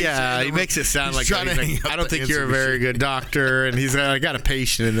makes it sound like I don't think you're a very good doctor. And he's got a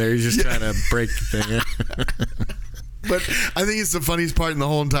patient in there. He's just trying to break the thing. But I think it's the funniest part in the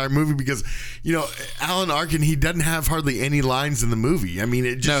whole entire movie because, Alan Arkin, he doesn't have hardly any lines in the movie. I mean,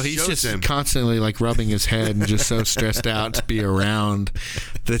 it just he's shows just him constantly like rubbing his head and just so stressed out to be around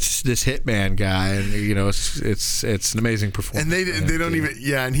this hitman guy, and it's an amazing performance. And they don't even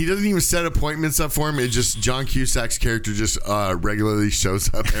and he doesn't even set appointments up for him. It just John Cusack's character just regularly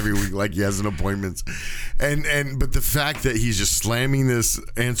shows up every week like he has an appointment, but the fact that he's just slamming this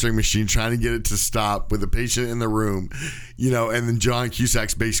answering machine trying to get it to stop with a patient in the room. And then John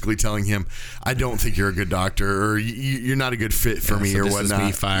Cusack's basically telling him, I don't think you're a good doctor, or you're not a good fit for me, or whatnot. This is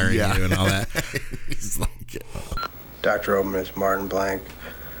me firing you and all that. He's like, Dr. Oberman, it's Martin Blank.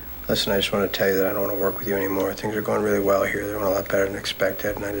 Listen, I just want to tell you that I don't want to work with you anymore. Things are going really well here. They're going a lot better than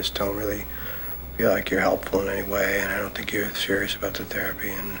expected, and I just don't really feel like you're helpful in any way, and I don't think you're serious about the therapy.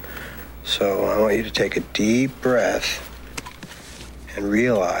 And so I want you to take a deep breath and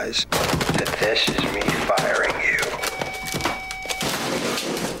realize that this is me firing you.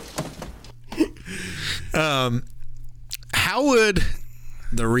 How would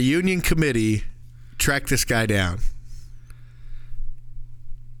the reunion committee track this guy down?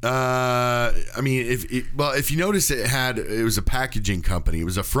 If you notice, it was a packaging company. It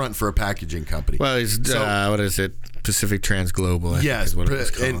was a front for a packaging company. Well, it's what is it? Pacific Transglobal. I think is what it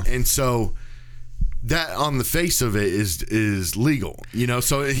was called. And so that on the face of it is legal,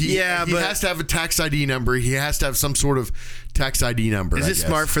 So he has to have a tax ID number. He has to have some sort of tax ID number. Is it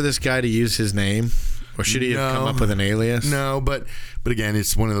smart for this guy to use his name? Or should he have come up with an alias? No, but again,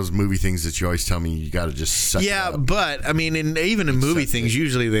 it's one of those movie things that you always tell me you got to just suck it up. But I mean, even in movie things,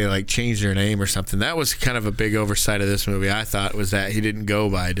 usually they like change their name or something. That was kind of a big oversight of this movie. I thought was that he didn't go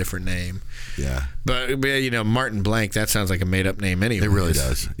by a different name. Yeah, but Martin Blank. That sounds like a made up name anyway. It really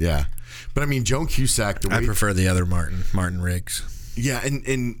does. Yeah, but I mean, Joan Cusack. I prefer the other Martin Riggs. Yeah,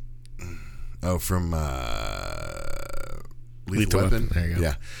 and from Lethal Weapon. There you go.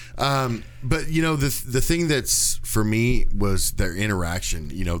 Yeah. But the thing that's for me was their interaction.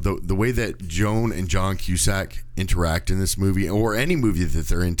 The way that Joan and John Cusack interact in this movie, or any movie that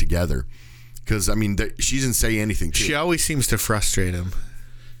they're in together, because I mean she doesn't say anything. She always seems to frustrate him.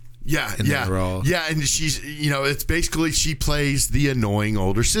 Yeah, yeah, and she's it's basically she plays the annoying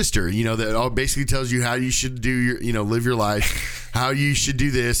older sister. That all basically tells you how you should do your live your life, how you should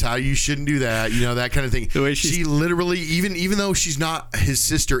do this, how you shouldn't do that. That kind of thing. The way she literally even though she's not his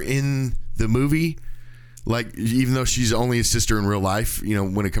sister in the movie, like even though she's only his sister in real life,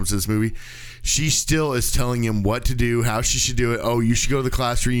 when it comes to this movie, she still is telling him what to do, how she should do it. Oh, you should go to the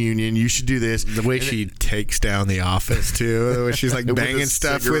class reunion. You should do this. The way she takes down the office too. The way she's like banging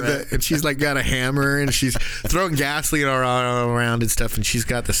stuff with it, and she's like got a hammer and she's throwing gasoline all around and stuff, and she's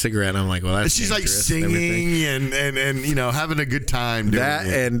got the cigarette. And I'm like, well, that's she's like singing and having a good time doing that.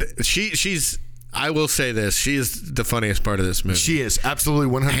 It. And she's. I will say this: she is the funniest part of this movie. She is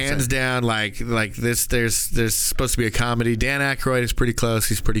absolutely 100%. Hands down. Like this. There's supposed to be a comedy. Dan Aykroyd is pretty close.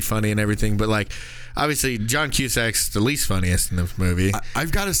 He's pretty funny and everything. But like, obviously, John Cusack's the least funniest in this movie.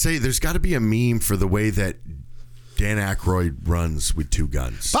 I've got to say, there's got to be a meme for the way that Dan Aykroyd runs with two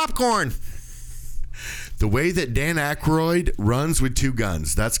guns. Popcorn. the way that Dan Aykroyd runs with two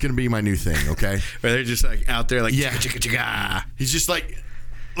guns, that's going to be my new thing, okay? Where they're just like out there like, yeah. chicka, chicka, chicka. He's just like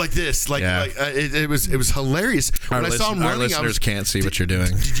this, it was hilarious. When I saw him running, our listeners can't see what you're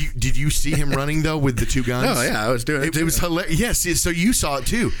doing. Did you see him running though with the two guns? Oh yeah, I was doing it. It was hilarious. Yes, so you saw it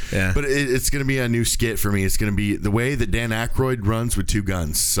too. Yeah. But it's going to be a new skit for me. It's going to be the way that Dan Aykroyd runs with two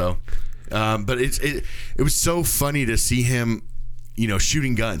guns. So, but it was so funny to see him,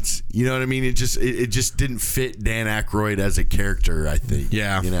 shooting guns. You know what I mean? It just didn't fit Dan Aykroyd as a character, I think.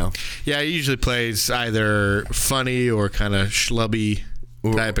 Yeah. Yeah, he usually plays either funny or kind of schlubby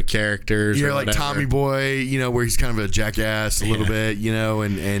type of characters. You're or like whatever. Tommy Boy, where he's kind of a jackass a little bit,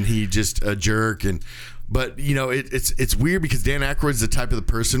 and he just a jerk. But it's weird because Dan Aykroyd's the type of the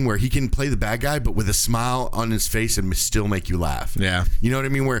person where he can play the bad guy, but with a smile on his face and still make you laugh. Yeah, you know what I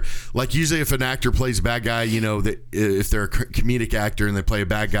mean. Where like usually if an actor plays a bad guy, that if they're a comedic actor and they play a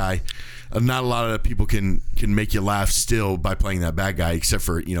bad guy, not a lot of people can make you laugh still by playing that bad guy, except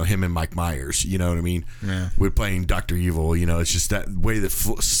for him and Mike Myers. You know what I mean? Yeah. With playing Dr. Evil, it's just that way that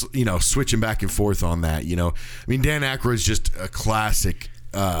switching back and forth on that. I mean, Dan Aykroyd's just a classic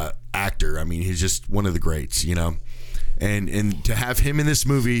actor. I mean, he's just one of the greats. And to have him in this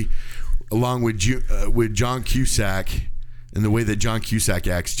movie along with John Cusack. And the way that John Cusack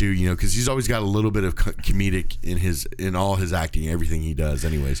acts too, because he's always got a little bit of comedic in all his acting, everything he does,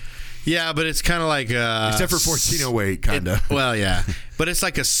 anyways. Yeah, but it's kind of like except for 1408, kind of. Well, yeah, but it's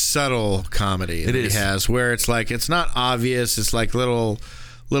like a subtle comedy that he has, where it's like it's not obvious. It's like little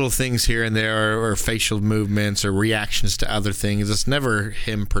things here and there, or facial movements or reactions to other things. It's never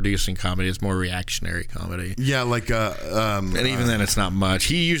him producing comedy. It's more reactionary comedy. Yeah, like and even then, it's not much.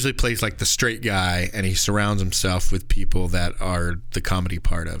 He usually plays like the straight guy, and he surrounds himself with people that are the comedy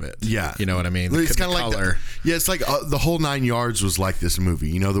part of it. Yeah, you know what I mean. It's kind of like it's like the whole 9 yards was like this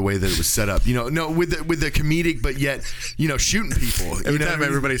movie. The way that it was set up. No, with the comedic, but yet shooting people. Every time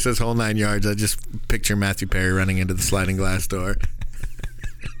everybody says whole 9 yards, I just picture Matthew Perry running into the sliding glass door.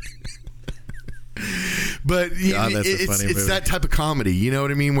 But it's that type of comedy, you know what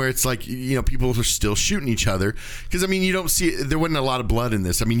I mean, where it's like people are still shooting each other, because I mean you don't see, there wasn't a lot of blood in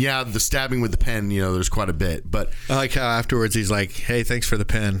this. I mean, yeah, the stabbing with the pen, there's quite a bit, but I like how afterwards he's like, hey, thanks for the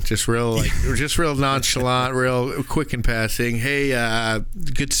pen, just real nonchalant, real quick in passing. Hey,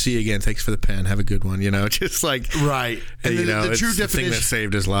 good to see you again, thanks for the pen, have a good one, just like right. And the the true definition, the thing that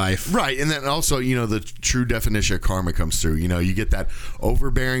saved his life, right. And then also the true definition of karma comes through. You get that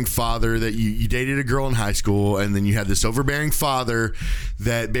overbearing father that you dated a girl in high school, and then you had this overbearing father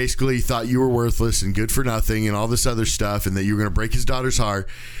that basically thought you were worthless and good for nothing and all this other stuff, and that you were going to break his daughter's heart,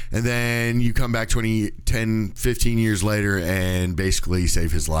 and then you come back 10, 15 years later and basically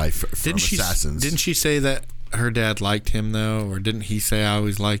save his life from assassins. Didn't she say that her dad liked him though, or didn't he say I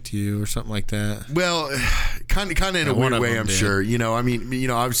always liked you or something like that? Well, kind of in a weird way, I'm sure. I mean,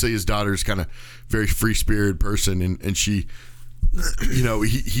 obviously his daughter's kind of very free-spirited person, and she,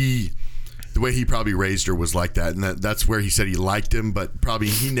 he the way he probably raised her was like that, and that's where he said he liked him, but probably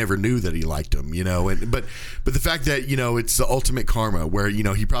he never knew that he liked him, and but the fact that it's the ultimate karma, where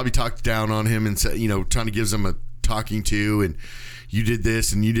he probably talked down on him and said, trying to give him a talking to, and you did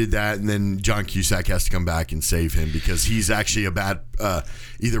this and you did that, and then John Cusack has to come back and save him because he's actually a bad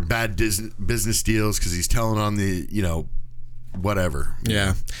either bad business deals because he's telling on the whatever.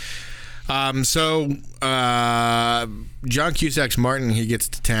 Yeah. So John Cusack's Martin, he gets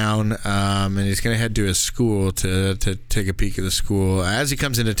to town, and he's going to head to his school to take a peek at the school. As he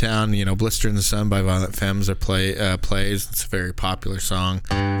comes into town, Blister in the Sun by Violent Femmes plays. It's a very popular song.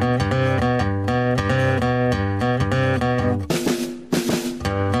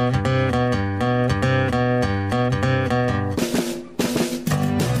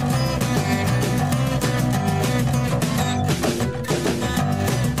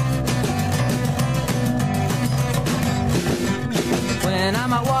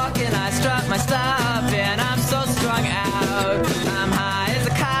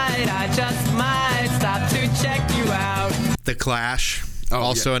 The Clash,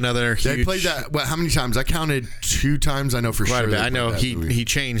 also another huge. They played that. Well, how many times? I counted 2 times. I know for quite sure. A bit. I know he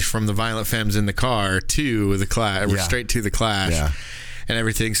changed from the Violent Femmes in the car to the Clash, straight to the Clash, and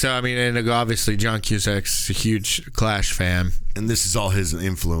everything. So I mean, and obviously John Cusack's a huge Clash fan, and this is all his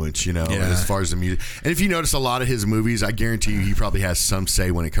influence, as far as the music. And if you notice a lot of his movies, I guarantee you he probably has some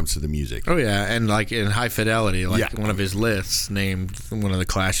say when it comes to the music. Oh yeah, and like in High Fidelity, one of his lists named one of the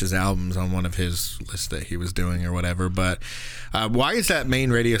Clash's albums on one of his lists that he was doing or whatever. But why is that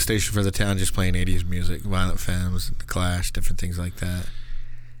main radio station for the town just playing 80s music, Violent Femmes, the Clash, different things like that?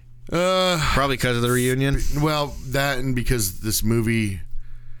 Probably because of the reunion. Well, that, and because this movie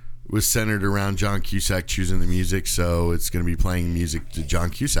was centered around John Cusack choosing the music, so it's going to be playing music that John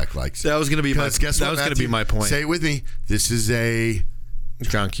Cusack likes. That was going to be my point. Say it with me. This is a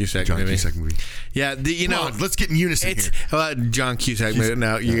John Cusack movie. Yeah, Come on, let's get in unison here. John Cusack movie.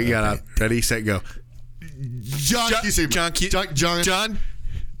 Now you got to ready, set, go. John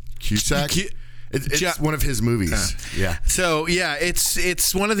Cusack. It's one of his movies. Yeah. So yeah,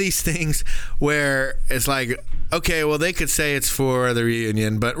 it's one of these things where it's like, okay, well they could say it's for the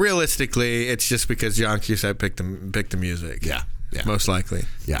reunion, but realistically, it's just because John Cusack picked the music. Yeah. Most likely.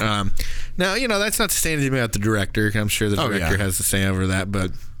 Yeah. Now that's not to say anything about the director. I'm sure the director has to say over that,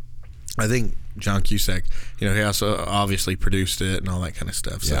 but I think John Cusack, he also obviously produced it and all that kind of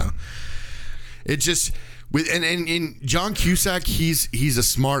stuff. So it just. And John Cusack, he's a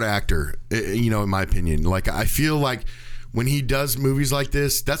smart actor, in my opinion. Like, I feel like when he does movies like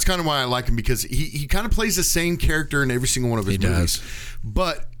this, that's kind of why I like him, because he kind of plays the same character in every single one of his movies.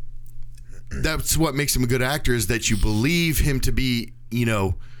 But that's what makes him a good actor, is that you believe him to be,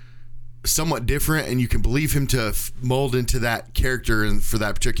 somewhat different, and you can believe him to mold into that character and for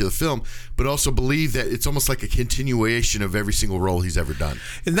that particular film, but also believe that it's almost like a continuation of every single role he's ever done.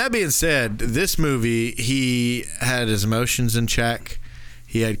 And that being said, this movie, he had his emotions in check.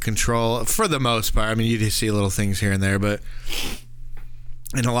 He had control for the most part. I mean, you just see little things here and there, but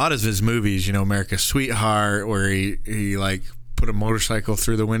in a lot of his movies, America's Sweetheart, where he like put a motorcycle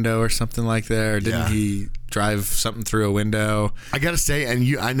through the window or something like that, or didn't he drive something through a window? I gotta say,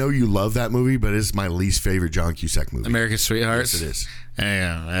 and I know you love that movie, but it's my least favorite John Cusack movie. America's Sweetheart? Yes, it is.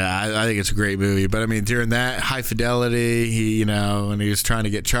 Yeah, I think it's a great movie. But I mean, during that, High Fidelity, he, when he was trying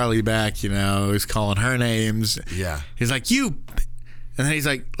to get Charlie back, he was calling her names. Yeah. He's like, you, and then he's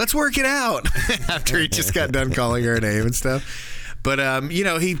like, let's work it out after he just got done calling her name and stuff. But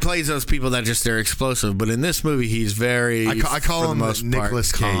he plays those people that just they're explosive. But in this movie, he's very I call him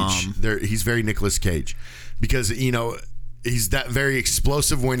Nicolas Cage. He's very Nicolas Cage, because he's that very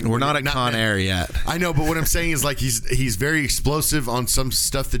explosive. We're not at Con Air yet. I know, but what I'm saying is, like, he's very explosive on some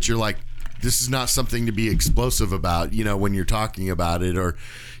stuff that you're like, this is not something to be explosive about. When you're talking about it, or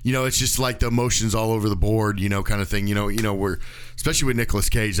it's just like the emotions all over the board. Kind of thing. Where especially with Nicolas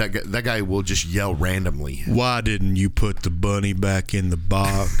Cage, that guy will just yell randomly. Why didn't you put the bunny back in the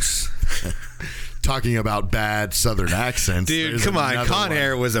box? Talking about bad Southern accents. Dude, come on. Con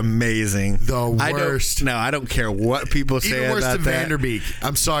Air was amazing. The worst. I don't care what people say about that. Even worse than Vanderbeek.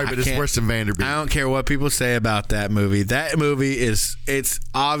 I'm sorry, but it's worse than Vanderbeek. I don't care what people say about that movie. That movie it's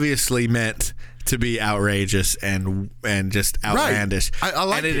obviously meant to be outrageous and just outlandish. Right. I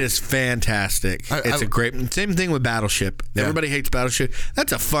like it. And it is fantastic. It's a great... Same thing with Battleship. Yeah. Everybody hates Battleship.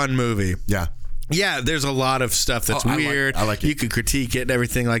 That's a fun movie. Yeah. Yeah, there's a lot of stuff that's weird. I like it. You could critique it and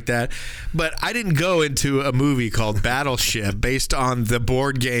everything like that. But I didn't go into a movie called Battleship based on the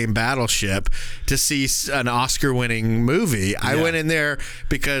board game Battleship to see an Oscar-winning movie. I went in there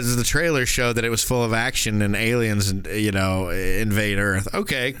because the trailer showed that it was full of action and aliens, invade Earth.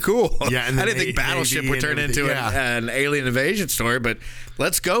 Okay, cool. Yeah, and I didn't think Battleship would turn into an alien invasion story, but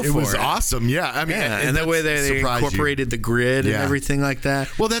let's go for it. It was awesome. Yeah, I mean, and the way they incorporated the grid and everything like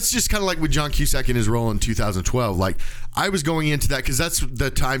that. Well, that's just kind of like with John Cusack in his role in 2012. Like, I was going into that because that's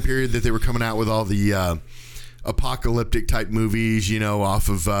the time period that they were coming out with all the apocalyptic type movies, off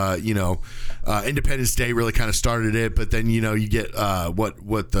of Independence Day really kind of started it, but then you get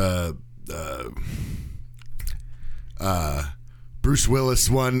what the Bruce Willis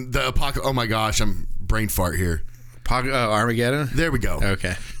one, the oh my gosh, I'm brain fart here. Armageddon? There we go.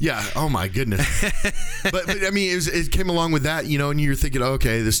 Okay. Yeah. Oh my goodness. but I mean, it came along with that, and you're thinking,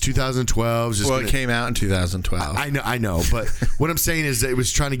 okay, this 2012 is just. Well, it came out in 2012. I know. But what I'm saying is that it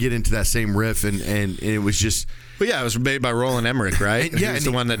was trying to get into that same riff, and it was just. Well, yeah, it was made by Roland Emmerich, right? Yeah, he was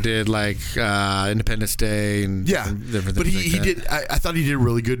the one that did like Independence Day and different things. But he did. I thought he did a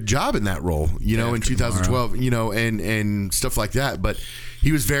really good job in that role, in 2012, and stuff like that. But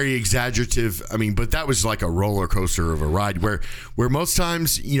he was very exaggerative. I mean, but that was like a roller coaster of a ride. Where most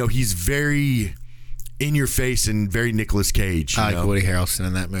times, he's very in your face and very Nicolas Cage. I like Woody Harrelson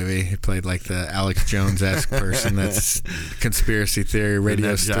in that movie. He played like the Alex Jones-esque person that's conspiracy theory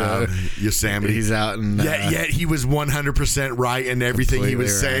radio stuff. Yosemite. He's out and yet he was 100% right in everything he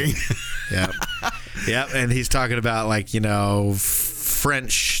was saying. Yep. And he's talking about like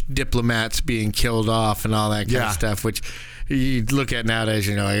French diplomats being killed off and all that kind of stuff, which you look at nowadays,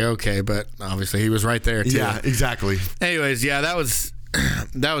 like, okay, but obviously he was right there too. Yeah, exactly. Anyways, that was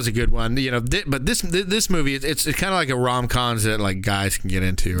that was a good one. You know, but this movie, it's kind of like a rom-coms that like guys can get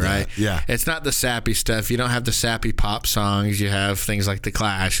into, right? Yeah. It's not the sappy stuff. You don't have the sappy pop songs. You have things like The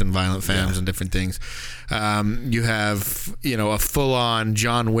Clash and Violent Femmes and different things. You have, you know, a full-on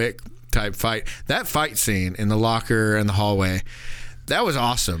John Wick type fight. That fight scene in the locker and the hallway, that was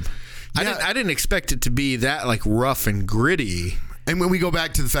awesome. Yeah. I didn't expect it to be that like rough and gritty. And when we go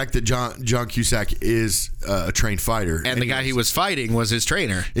back to the fact that John Cusack is a trained fighter, and the guy he was fighting was his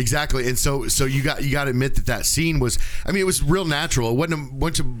trainer, exactly, and so you got to admit that scene was, I mean, it was real natural. It wasn't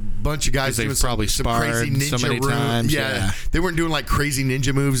a bunch of guys doing probably some crazy ninja so many times. Yeah, they weren't doing like crazy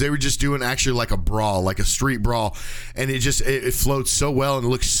ninja moves. They were just doing actually like a brawl, like a street brawl, and it flowed so well and it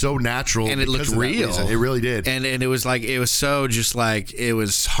looked so natural, and it looked real. It really did, and it was like it was so just like it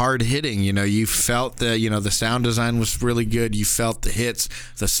was hard hitting. You know, you felt the sound design was really good. You felt the hits,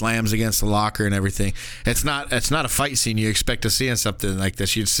 the slams against the locker and everything. It's not a fight scene you expect to see in something like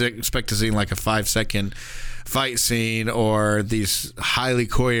this. You'd expect to see like a 5-second fight scene or these highly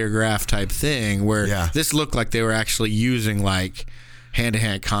choreographed type thing where this looked like they were actually using like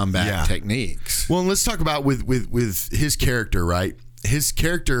hand-to-hand combat techniques. Well, and let's talk about with his character, right? His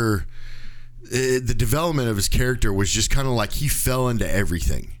character, the development of his character was just kind of like he fell into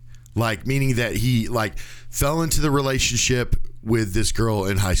everything. Like, meaning that he like fell into the relationship with this girl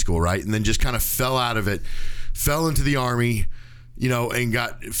in high school, right? And then just kind of fell out of it, fell into the Army, you know, and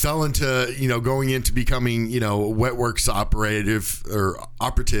fell into, you know, going into becoming, you know, wet works operative.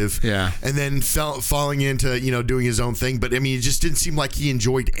 Yeah. And then falling into, you know, doing his own thing. But I mean, it just didn't seem like he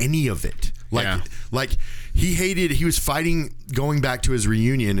enjoyed any of it. Like he was fighting going back to his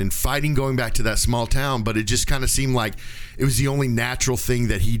reunion and fighting going back to that small town, but it just kind of seemed like it was the only natural thing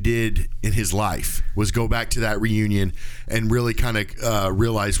that he did in his life was go back to that reunion and really kind of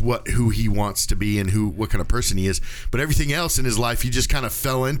realize who he wants to be and what kind of person he is. But everything else in his life, he just kind of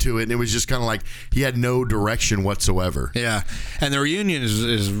fell into it, and it was just kind of like he had no direction whatsoever. Yeah, and the reunion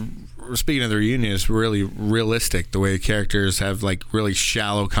is speaking of the reunion, is really realistic. The way the characters have like really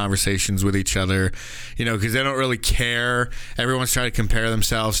shallow conversations with each other, you know, because they don't really care. Everyone's trying to compare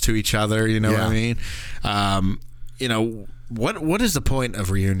themselves to each other. You know what I mean? You know, what is the point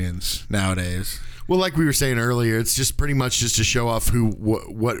of reunions nowadays? Well, like we were saying earlier, it's just pretty much just to show off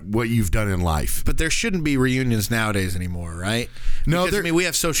what you've done in life. But there shouldn't be reunions nowadays anymore, right? No, because, I mean, we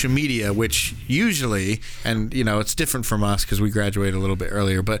have social media, which usually, and you know, it's different from us because we graduated a little bit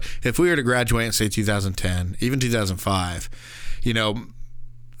earlier. But if we were to graduate in say 2010, even 2005, you know,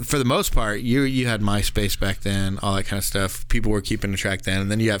 for the most part, you had MySpace back then, all that kind of stuff. People were keeping track then,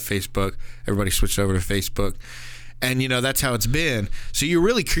 and then you have Facebook. Everybody switched over to Facebook. And, you know, that's how it's been. So you're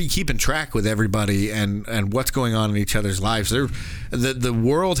really keeping track with everybody and what's going on in each other's lives. The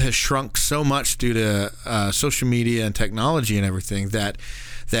world has shrunk so much due to social media and technology and everything that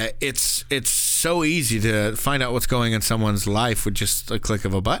it's so easy to find out what's going on in someone's life with just a click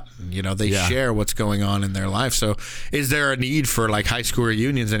of a button. You know, they share what's going on in their life. So is there a need for, like, high school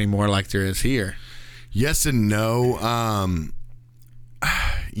reunions anymore like there is here? Yes and no.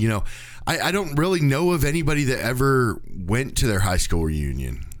 You know, I don't really know of anybody that ever went to their high school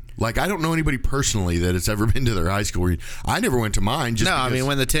reunion. Like, I don't know anybody personally that has ever been to their high school reunion. I never went to mine. I mean,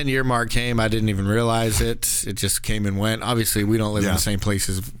 when the 10-year mark came, I didn't even realize it. It just came and went. Obviously, we don't live in the same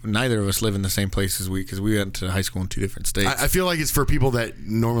places. Neither of us live in the same places because we went to high school in 2 different states. I feel like it's for people that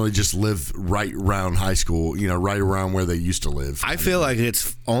normally just live right around high school, you know, right around where they used to live. I feel like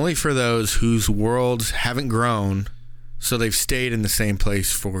it's only for those whose worlds haven't grown, so they've stayed in the same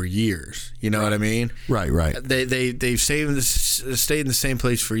place for years. You know what I mean? Right. They've stayed in the same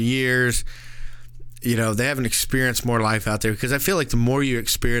place for years. You know, they haven't experienced more life out there, because I feel like the more you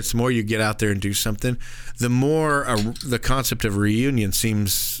experience, the more you get out there and do something, the more the concept of reunion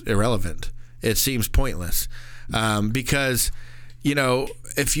seems irrelevant. It seems pointless because, you know,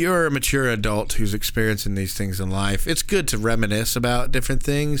 if you're a mature adult who's experiencing these things in life, it's good to reminisce about different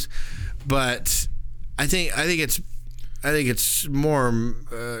things, but I think it's more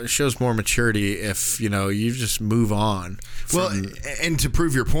shows more maturity if, you know, you just move on. Well, and to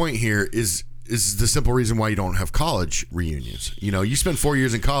prove your point here is the simple reason why you don't have college reunions. You know, you spend 4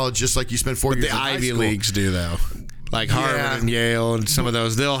 years in college just like you spent 4 years in high school. The Ivy Leagues do, though. Like Harvard and Yale and some of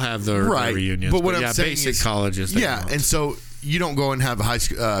those, they'll have their reunions. But what I'm saying basic is, colleges. And so you don't go and have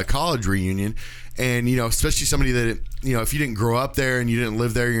a college reunion, and, you know, especially somebody that, you know, if you didn't grow up there and you didn't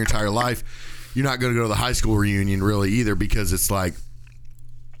live there your entire life, you're not going to go to the high school reunion really either, because it's like,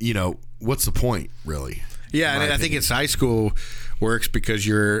 you know, what's the point really? Yeah, and I think it's high school works because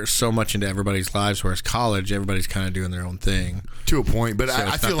you're so much into everybody's lives, whereas college, everybody's kind of doing their own thing. To a point, but So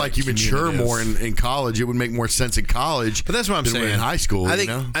I it's feel not like that you mature communicative. more in college. It would make more sense in college. But that's what I'm than saying. in high school. I think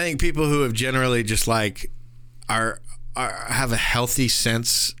you know? I think people who have generally just like are have a healthy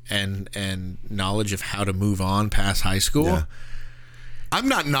sense and knowledge of how to move on past high school. Yeah. I'm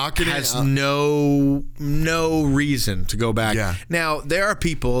not knocking Has it. no reason to go back. Yeah. Now there are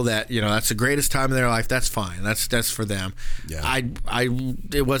people that that's the greatest time of their life. That's fine. That's for them. Yeah.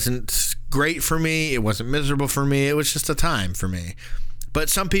 It wasn't great for me. It wasn't miserable for me. It was just a time for me. But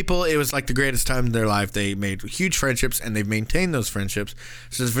some people, it was like the greatest time of their life. They made huge friendships and they've maintained those friendships.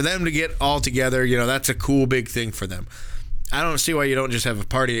 So for them to get all together, that's a cool big thing for them. I don't see why you don't just have a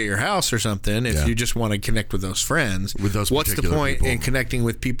party at your house or something if you just want to connect with those friends. With those What's the particular point people. in connecting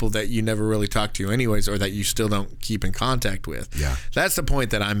with people that you never really talk to anyways, or that you still don't keep in contact with? Yeah. That's the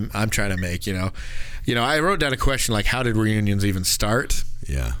point that I'm trying to make. I wrote down a question like, how did reunions even start?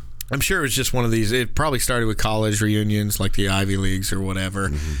 Yeah. I'm sure it was just one of these. It probably started with college reunions, like the Ivy Leagues or whatever.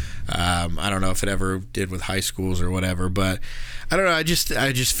 Mm-hmm. I don't know if it ever did with high schools or whatever, but I don't know. I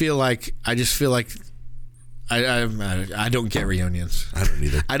just feel like I don't get reunions. I don't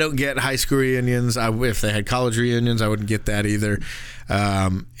either. I don't get high school reunions. If they had college reunions, I wouldn't get that either. I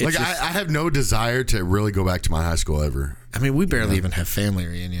have no desire to really go back to my high school ever. I mean, we barely even have family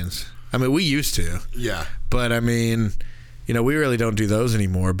reunions. I mean, we used to. Yeah. But I mean, we really don't do those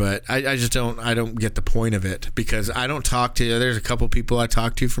anymore. But I just don't. I don't get the point of it because I don't talk to. There's a couple people I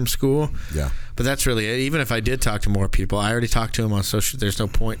talk to from school. Yeah. But that's really it. Even if I did talk to more people, I already talked to them on social. There's no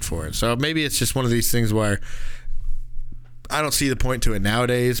point for it. So maybe it's just one of these things where I don't see the point to it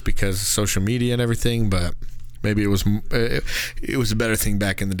nowadays because of social media and everything. But maybe it was a better thing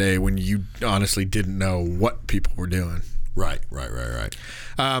back in the day when you honestly didn't know what people were doing. Right.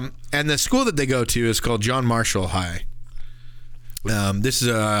 And the school that they go to is called John Marshall High. This is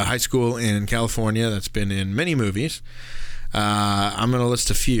a high school in California that's been in many movies. I'm going to list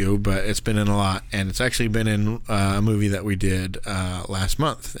a few, but it's been in a lot. And it's actually been in a movie that we did last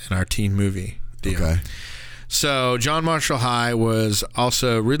month in our teen movie deal. Okay. So John Marshall High was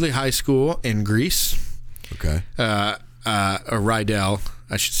also Ridley High School in Greece. Okay. Or Rydell,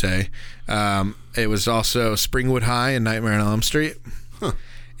 I should say. It was also Springwood High in Nightmare on Elm Street. Huh.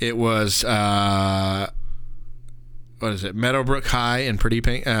 It was... what is it? Meadowbrook High in Pretty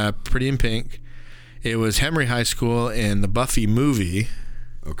in Pink. It was Henry High School in the Buffy movie.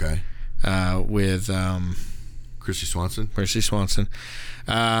 Okay. With Christy Swanson.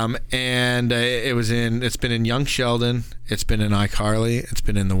 And it's been in Young Sheldon. It's been in iCarly. It's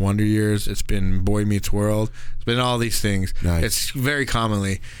been in The Wonder Years. It's been Boy Meets World. It's been in all these things. Nice. It's very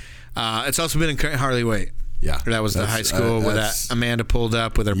commonly. It's also been in Couldn't Hardly Wait. Yeah. That was the high school where that Amanda pulled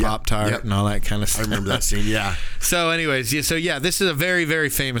up with her Pop-Tart and all that kind of stuff. I remember that scene, yeah. So anyways, this is a very, very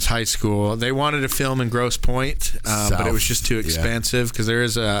famous high school. They wanted to film in Grosse Pointe, but it was just too expensive because there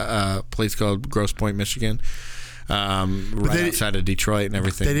is a place called Grosse Pointe, Michigan, outside of Detroit and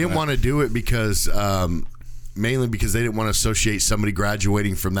everything. They didn't want to do it because, mainly because they didn't want to associate somebody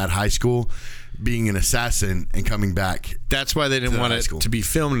graduating from that high school being an assassin and coming back. That's why they didn't want it to be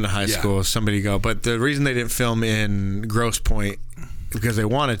filmed in a high school. Somebody go, but the reason they didn't film in Grosse Pointe because they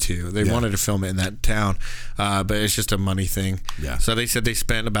wanted to. They wanted to film it in that town, but it's just a money thing. Yeah. So they said they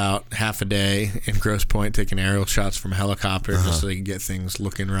spent about half a day in Grosse Pointe taking aerial shots from a helicopter just so they could get things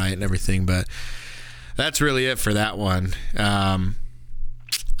looking right and everything. But that's really it for that one. I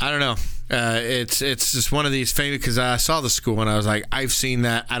don't know. It's just one of these famous because I saw the school and I was like, I've seen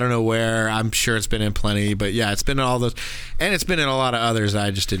that. I don't know where. I'm sure it's been in plenty, but yeah, it's been in all those, and it's been in a lot of others I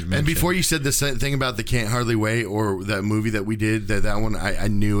just didn't mention. And before you said the thing about the Can't Hardly Wait or that movie that we did, that one, I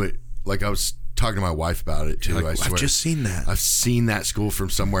knew it. Like I was talking to my wife about it too. I swear. I've just seen that. I've seen that school from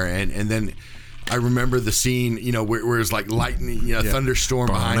somewhere, and then I remember the scene, where it's like lightning, thunderstorm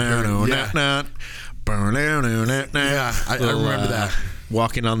behind her. Yeah, I remember that.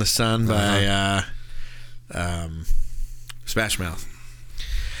 Walking on the Sun by Smash Mouth.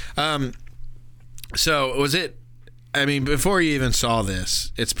 So was it? I mean, before you even saw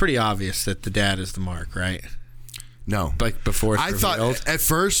this, it's pretty obvious that the dad is the mark, right? No, like before it's revealed? Thought at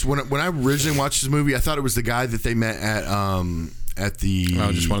first when I originally watched this movie, I thought it was the guy that they met at the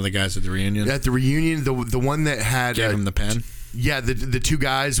just one of the guys at the reunion. At the reunion, the one that had gave him the pen. Yeah, the two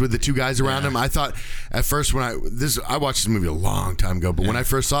guys with the two guys around him. I thought at first when I watched this movie a long time ago, but when I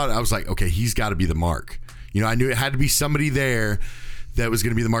first saw it, I was like, okay, he's got to be the mark. I knew it had to be somebody there that was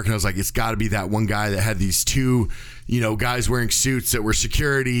going to be the mark, and I was like, it's got to be that one guy that had these two, guys wearing suits that were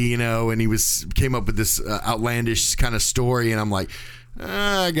security, and he came up with this outlandish kind of story, and I'm like,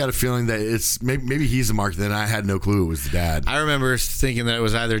 I got a feeling that it's maybe he's the mark. Then I had no clue it was the dad. I remember thinking that it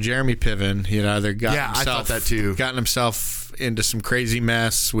was either Jeremy Piven. He'd either I thought that too. Gotten himself into some crazy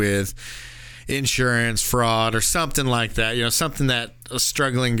mess with insurance fraud or something like that. Something that a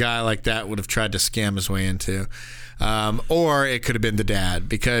struggling guy like that would have tried to scam his way into. Or it could have been the dad,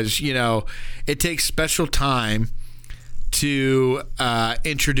 because it takes special time to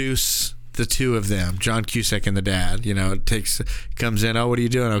introduce the two of them, John Cusack and the dad. It comes in, oh, what are you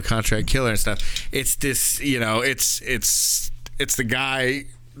doing? Oh, contract killer and stuff. It's this, it's the guy,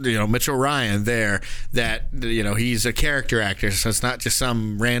 Mitchell Ryan there, that he's a character actor, so it's not just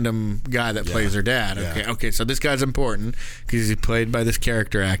some random guy that plays their dad. Okay, so this guy's important because he's played by this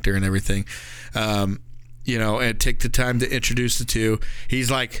character actor and everything. And take the time to introduce the two.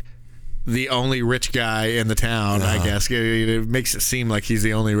 He's like the only rich guy in the town, I guess. It makes it seem like he's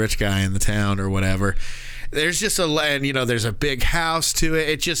the only rich guy in the town or whatever. There's just there's a big house to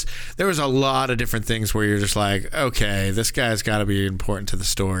it. There was a lot of different things where you're just like, okay, this guy's got to be important to the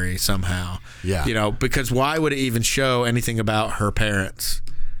story somehow. Yeah. Because why would it even show anything about her parents?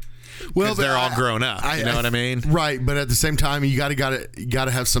 Well, they're all grown up. You know what I mean? Right, but at the same time, you got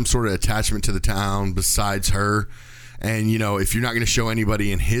to have some sort of attachment to the town besides her. And if you're not going to show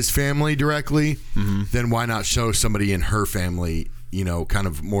anybody in his family directly, then why not show somebody in her family? Kind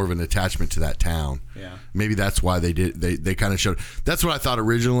of more of an attachment to that town. Yeah, maybe that's why they did. They kind of showed. That's what I thought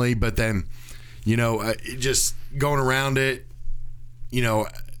originally, but then, just going around it,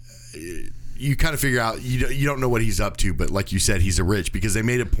 you kind of figure out you don't know what he's up to, but like you said, he's a rich, because they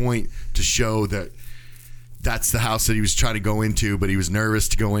made a point to show that that's the house that he was trying to go into, but he was nervous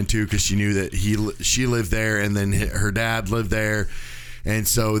to go into because she knew that she lived there, and then her dad lived there, and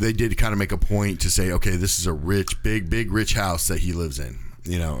so they did kind of make a point to say, okay, this is a rich, big rich house that he lives in,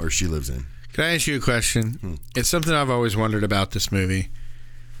 or she lives in. Can I ask you a question? It's something I've always wondered about this movie,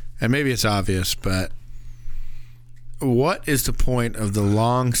 and maybe it's obvious, but what is the point of the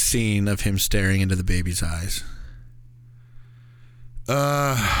long scene of him staring into the baby's eyes?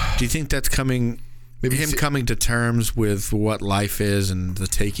 Do you think that's coming to terms with what life is and the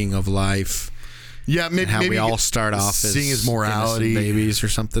taking of life? Yeah, maybe we all start off as seeing his morality, babies or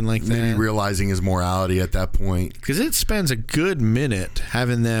something like that. Maybe realizing his morality at that point, because it spends a good minute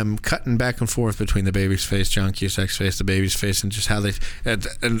having them cutting back and forth between the baby's face, John Cusack's face, the baby's face, and just how they. And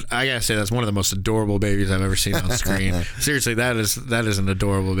I gotta say, that's one of the most adorable babies I've ever seen on screen. Seriously, that is an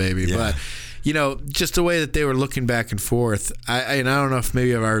adorable baby. Yeah. But just the way that they were looking back and forth. I don't know if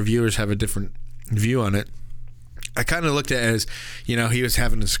maybe our viewers have a different view on it. I kind of looked at it as, he was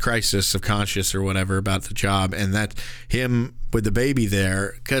having this crisis of conscience or whatever about the job, and that him with the baby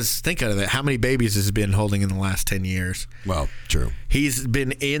there, because think of it, how many babies has he been holding in the last 10 years? Well, true. He's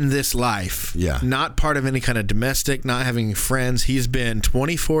been in this life, not part of any kind of domestic, not having friends. He's been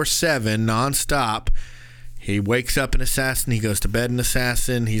 24/7, nonstop. He wakes up an assassin, he goes to bed an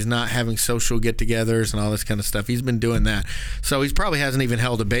assassin, he's not having social get-togethers and all this kind of stuff. He's been doing that. So he probably hasn't even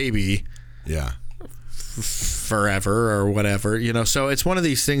held a baby. Yeah. Forever or whatever, so it's one of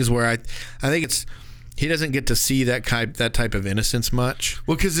these things where I think he doesn't get to see that type of innocence much.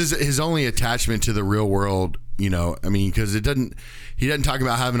 Well, because his only attachment to the real world, because he doesn't talk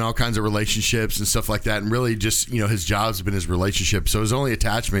about having all kinds of relationships and stuff like that, and really just his job's been his relationship. So his only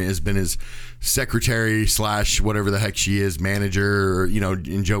attachment has been his secretary / whatever the heck she is, manager, or,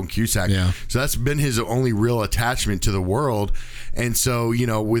 in John Cusack. Yeah. So that's been his only real attachment to the world. And so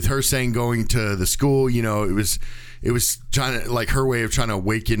with her saying going to the school, it was trying to, like, her way of trying to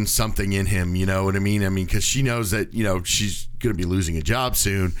awaken something in him. You know what I mean? Because she knows that she's going to be losing a job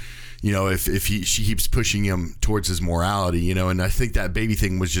soon. If she keeps pushing him towards his morality, and I think that baby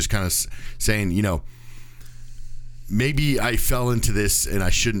thing was just kind of saying, maybe I fell into this and I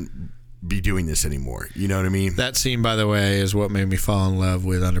shouldn't be doing this anymore. You know what I mean? That scene, by the way, is what made me fall in love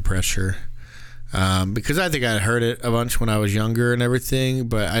with Under Pressure. Because I think I heard it a bunch when I was younger and everything,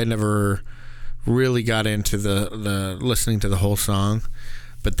 but I never really got into the listening to the whole song.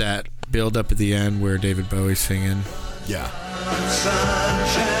 But that build up at the end where David Bowie's singing. Yeah.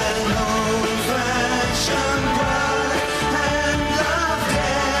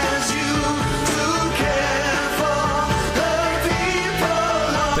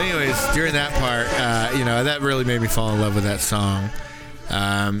 But anyways, during that part, that really made me fall in love with that song.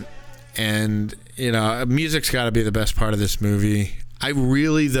 And music's got to be the best part of this movie. I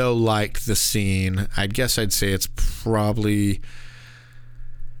really, though, liked the scene. I guess I'd say it's probably...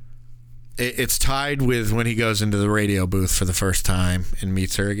 It's tied with when he goes into the radio booth for the first time and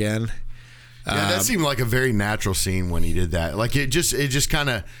meets her again. Yeah, that seemed like a very natural scene when he did that. Like, it just kind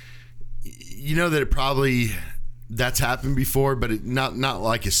of... that it probably that's happened before, but not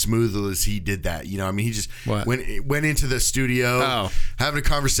like as smooth as he did that. You know, I mean, he just went into the studio, having a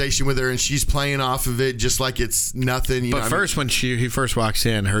conversation with her, and she's playing off of it just like it's nothing. You know, first, when he first walks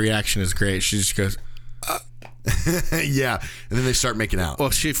in, her reaction is great. She just goes, yeah, and then they start making out.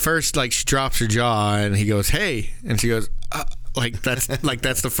 Well, she first she drops her jaw, and he goes, "Hey," and she goes, that's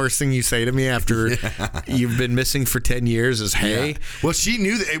the first thing you say to me after you've been missing for 10 years is "Hey." Yeah. Well, she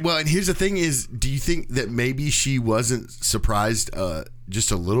knew that. Well, and here's the thing: is do you think that maybe she wasn't surprised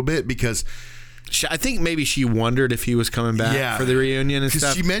just a little bit because? I think maybe she wondered if he was coming back for the reunion and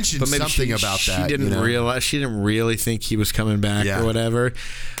stuff. She mentioned something about that. She didn't realize. She didn't really think he was coming back or whatever.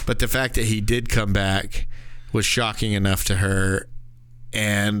 But the fact that he did come back was shocking enough to her,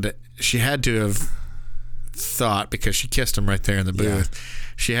 and she had to have thought, because she kissed him right there in the booth.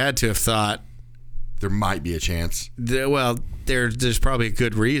 She had to have thought there might be a chance. There's probably a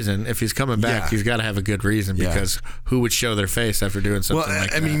good reason. If he's coming back, he's got to have a good reason, because who would show their face after doing something like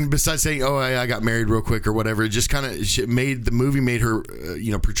that? I mean, besides saying, "Oh, I got married real quick" or whatever, it just kind of made her,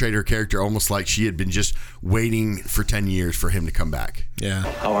 portrayed her character almost like she had been just waiting for 10 years for him to come back. Yeah.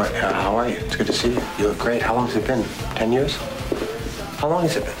 How are you? It's good to see you. You look great. How long has it been? 10 years? How long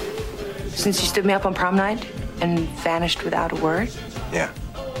has it been? Since you stood me up on prom night and vanished without a word? Yeah.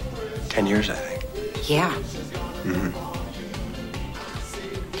 10 years, I think. Yeah. Mm-hmm.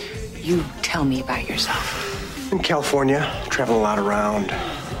 You tell me about yourself. In California, travel a lot around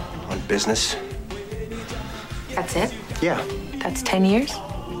on business. That's it? Yeah. That's 10 years?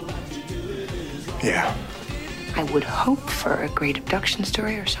 Yeah. I would hope for a great abduction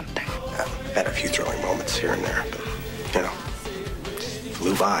story or something. I've had a few thrilling moments here and there, but,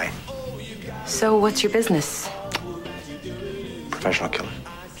 flew by. So what's your business? Professional killer.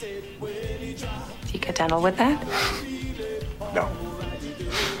 Do you get dental with that? No.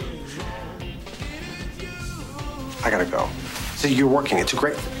 I gotta go. So you're working. It's a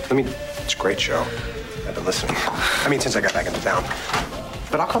great show. I've been listening. I mean, since I got back into town.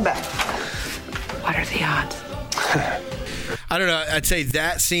 But I'll come back. What are the odds? I don't know. I'd say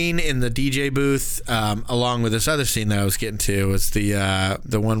that scene in the DJ booth, along with this other scene that I was getting to, was the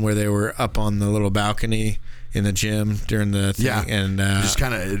one where they were up on the little balcony in the gym during the thing, and just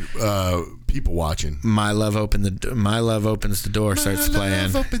kind of people watching. My Love Opens the Door starts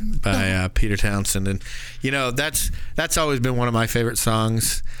playing by Peter Townsend, and that's always been one of my favorite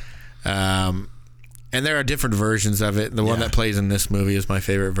songs. And there are different versions of it. The one that plays in this movie is my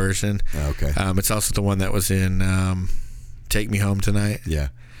favorite version. Okay. It's also the one that was in Take Me Home Tonight. Yeah.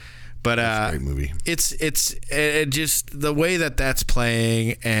 But that's a great movie. It's just the way that's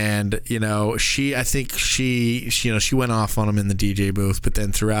playing, and I think she went off on him in the DJ booth, but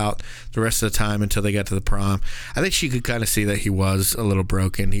then throughout the rest of the time until they got to the prom, I think she could kind of see that he was a little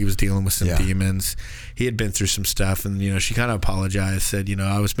broken. He was dealing with some demons. He had been through some stuff, and she kind of apologized, said,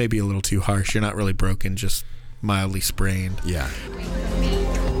 I was maybe a little too harsh. You're not really broken, just mildly sprained. Yeah.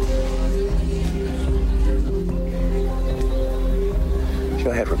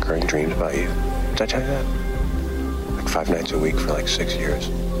 I had recurring dreams about you. Did I tell you that? Like 5 nights a week for like 6 years.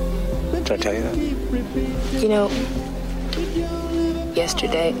 Did I tell you that?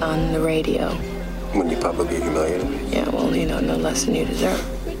 Yesterday on the radio. When you publicly humiliated me? Yeah, well, no less than you deserve.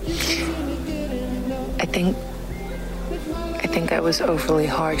 I think I was overly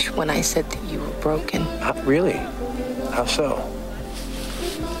harsh when I said that you were broken. Really? How so?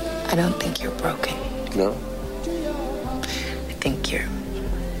 I don't think you're broken. No? I think you're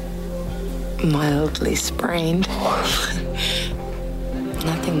mildly sprained.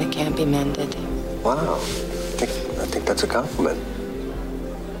 Nothing that can't be mended. Wow. I think that's a compliment.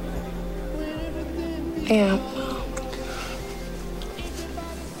 Yeah.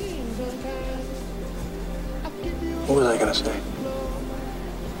 What was I gonna say?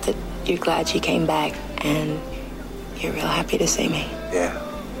 That you're glad she came back and you're real happy to see me. Yeah,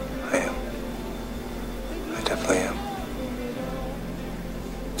 I am. I definitely am.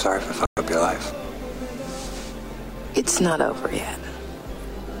 Sorry if I fucked up your life. It's not over yet.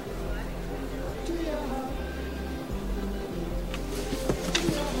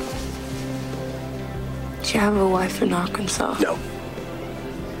 Do you have a wife in Arkansas? No.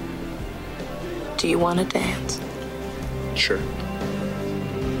 Do you want to dance? Sure.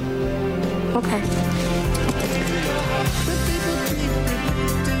 Okay.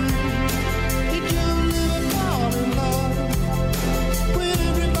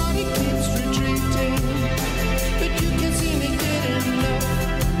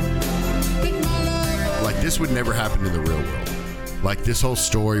 This would never happen in the real world. Like like this whole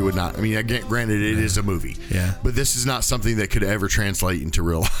story would not. I mean, again, granted, it is a movie. Yeah. But this is not something that could ever translate into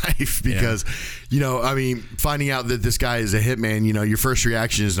real life because, I mean, finding out that this guy is a hitman, your first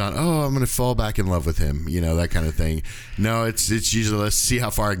reaction is not, oh, I'm going to fall back in love with him, that kind of thing. No, it's usually let's see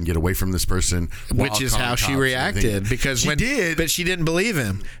how far I can get away from this person. Which is how she reacted because but she didn't believe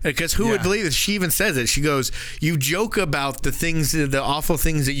him because who would believe it? She even says it. She goes, "You joke about the awful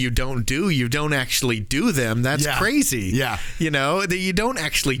things that you don't do. You don't actually do them. That's crazy." Yeah, that you don't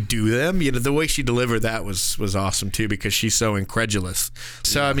actually do them. The way she delivered that was awesome too because she's so incredulous.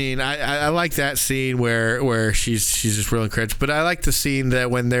 So I mean, I like that scene where she's just real incredulous. But I like the scene that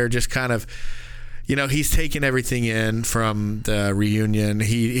when they're just kind of. He's taken everything in from the reunion.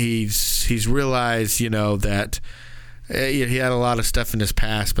 He's realized, that he had a lot of stuff in his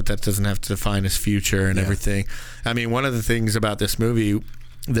past, but that doesn't have to define his future and everything. I mean, one of the things about this movie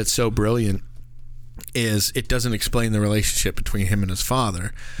that's so brilliant is it doesn't explain the relationship between him and his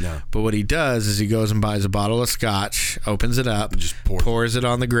father. No. But what he does is he goes and buys a bottle of scotch, opens it up, just pours it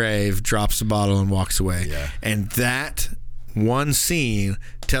on the grave, drops the bottle, and walks away. Yeah. And that one scene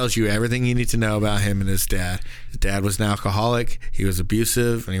tells you everything you need to know about him and his dad. His dad was an alcoholic, he was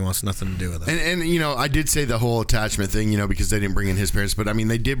abusive, and he wants nothing to do with it. And I did say the whole attachment thing, because they didn't bring in his parents, but I mean,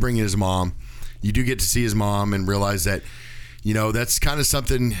 they did bring in his mom. You do get to see his mom and realize that, that's kind of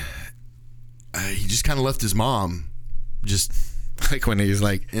something, he just kind of left his mom just... Like when he's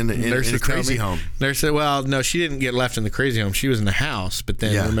like in the crazy home. Nurse said, well, no, she didn't get left in the crazy home. She was in the house, but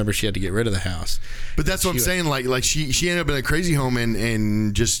then remember she had to get rid of the house. But that's what I'm saying. Like she ended up in a crazy home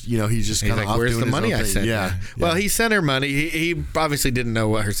and just he's just kind of like, where's the money I sent? Yeah. Well, he sent her money. He obviously didn't know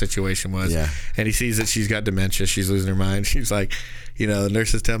what her situation was. Yeah. And he sees that she's got dementia. She's losing her mind. She's like, the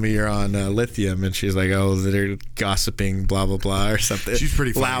nurses tell me you're on lithium, and she's like, oh, they're gossiping, blah blah blah, or something. She's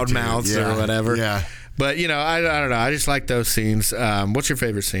pretty loud mouths or whatever. Yeah. But I don't know. I just like those scenes. What's your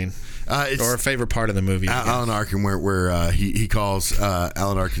favorite scene? Or a favorite part of the movie? Alan Arkin, where he calls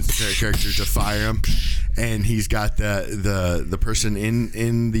Alan Arkin's character to fire him, and he's got the person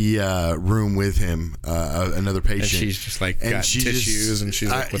in the room with him, another patient. And she's just like got tissues, and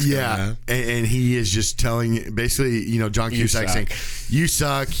she's like, what's going on? And he is just telling, basically, John Cusack saying, "You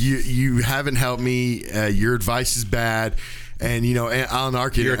suck. You haven't helped me. Your advice is bad." And Alan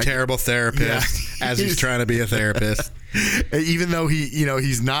Arkin, you're a terrible therapist, as he's trying to be a therapist. Even though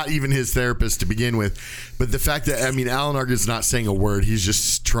he's not even his therapist to begin with, but the fact that Alan Arkin's not saying a word, he's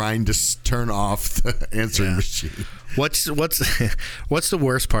just trying to turn off the answering machine. What's the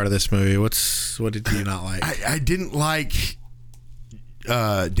worst part of this movie? What did you not like? I didn't like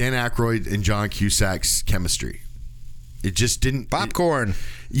Dan Aykroyd and John Cusack's chemistry. It just didn't. Popcorn.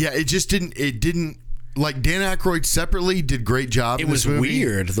 It just didn't. It didn't. Like Dan Aykroyd separately did great job. It was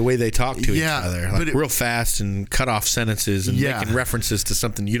weird the way they talked to each other, like real fast and cut off sentences and making references to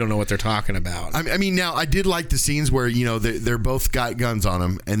something you don't know what they're talking about. I mean, now I did like the scenes where they're both got guns on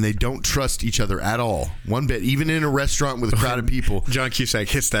them and they don't trust each other at all, one bit. Even in a restaurant with a crowd of people, John Cusack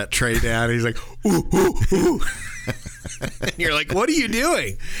hits that tray down. And he's like, ooh, ooh, ooh. And you're like, what are you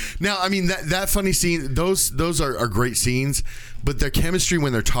doing? Now, I mean, that funny scene, those are great scenes, but their chemistry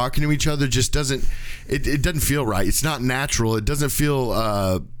when they're talking to each other just doesn't feel right. It's not natural. It doesn't feel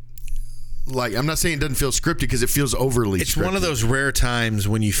like, I'm not saying it doesn't feel scripted because it feels overly scripted. It's one of those rare times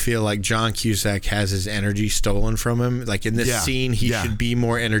when you feel like John Cusack has his energy stolen from him. Like in this scene, he should be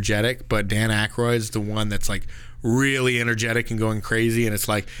more energetic, but Dan Aykroyd's the one that's like really energetic and going crazy, and it's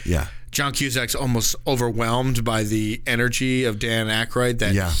like John Cusack's almost overwhelmed by the energy of Dan Aykroyd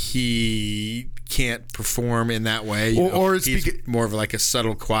that he can't perform in that way. Or he's more of like a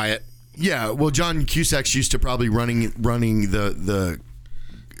subtle, quiet. Yeah, well, John Cusack's used to probably running the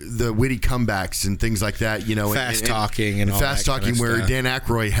witty comebacks and things like that, fast talking and all fast that talking, kind of where stuff. Dan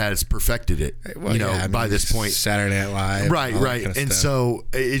Aykroyd has perfected it. Well, by this point, Saturday Night Live, right, kind of and stuff. so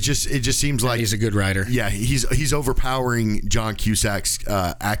it just seems like he's a good writer. Yeah, he's overpowering John Cusack's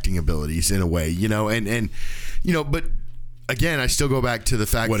acting abilities in a way, and but. Again, I still go back to the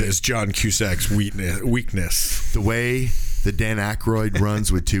fact what is John Cusack's weakness? The way that Dan Aykroyd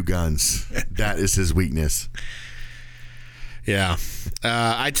runs with two guns. That is his weakness. Yeah.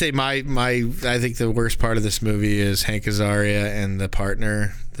 I'd say I think the worst part of this movie is Hank Azaria and the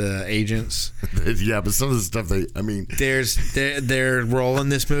partner, the agents. Yeah, but some of the stuff their role in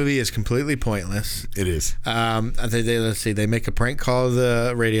this movie is completely pointless. It is. Let's see, they make a prank call to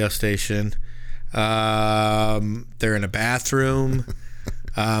the radio station. They're in a bathroom,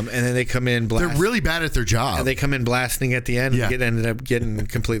 and then they come in. They're really bad at their job. And they come in blasting at the end and ended up getting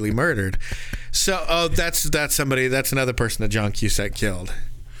completely murdered. So, that's another person that John Cusack killed.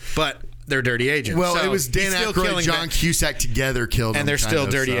 But they're dirty agents. Well, So it was Dan he's still Aykroyd, killing John Cusack together killed them. and they're still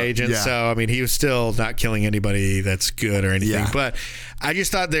dirty agents. Yeah. So I mean, he was still not killing anybody that's good or anything. Yeah. But I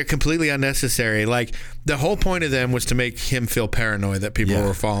just thought they're completely unnecessary. Like the whole point of them was to make him feel paranoid that people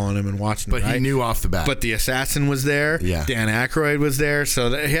were following him and watching. But him, right? he knew off the bat. But the assassin was there. Yeah. Dan Aykroyd was there,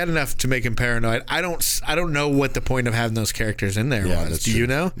 so he had enough to make him paranoid. I don't know what the point of having those characters in there was. that's Do true. you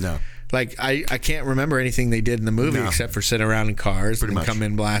know? No. Like I can't remember anything they did in the movie except for sit around in cars and much. come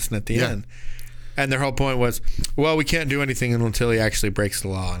in blasting at the end. And their whole point was, well, we can't do anything until he actually breaks the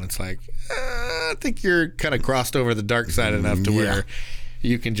law. And it's like, I think you're kind of crossed over the dark side enough to where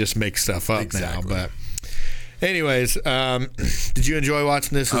you can just make stuff up now. But anyways, did you enjoy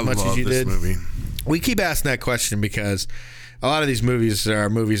watching this as much as you did? Movie. We keep asking that question because a lot of these movies are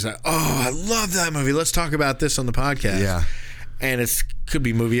movies that, I love that movie. Let's talk about this on the podcast. Yeah. And it could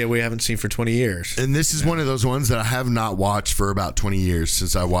be a movie that we haven't seen for 20 years. And this is one of those ones that I have not watched for about 20 years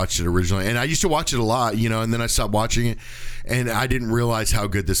since I watched it originally. And I used to watch it a lot, and then I stopped watching it. And I didn't realize how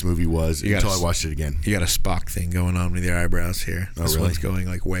good this movie was until I watched it again. You got a Spock thing going on with your eyebrows here. This one's going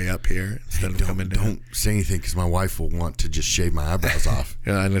like way up here instead of coming down. Don't say anything because my wife will want to just shave my eyebrows off.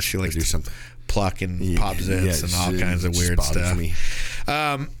 Yeah, unless she likes do to something. pluck and pop zits and all kinds of weird stuff. Me.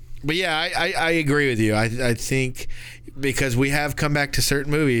 But yeah, I agree with you. I think because we have come back to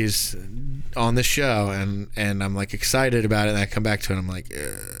certain movies on the show, and I'm like excited about it, and I come back to it, and I'm like,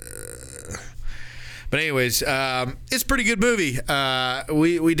 But anyways, it's a pretty good movie.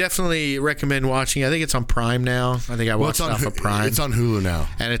 We definitely recommend watching. I think it's on Prime now. I think I watched it off of Prime. It's on Hulu now.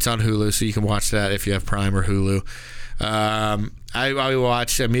 And it's on Hulu, so you can watch that if you have Prime or Hulu.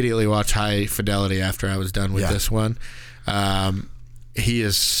 I immediately watched High Fidelity after I was done with this one. He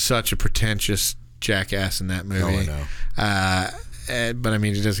is such a pretentious jackass in that movie. Oh, I know. But I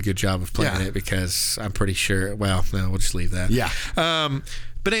mean, he does a good job of playing it because I'm pretty sure. Well, no, we'll just leave that. Yeah.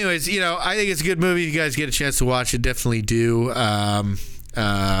 But anyways, I think it's a good movie. If you guys get a chance to watch it, definitely do.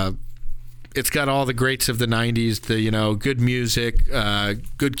 It's got all the greats of the 90s, the good music,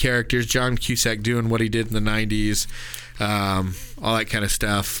 good characters, John Cusack doing what he did in the 90s, all that kind of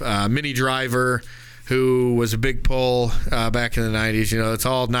stuff. Minnie Driver, who was a big pull back in the 90s. It's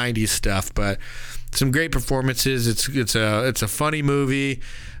all 90s stuff, but some great performances. It's a funny movie.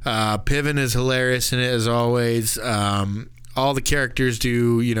 Piven is hilarious in it as always. All the characters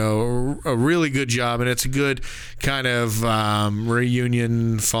do, a really good job, and it's a good kind of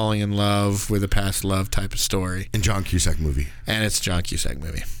reunion, falling in love with a past love type of story. And John Cusack movie. And it's a John Cusack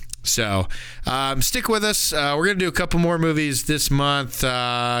movie. So stick with us. We're going to do a couple more movies this month,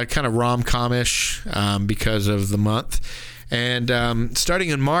 kind of rom-com-ish because of the month. And starting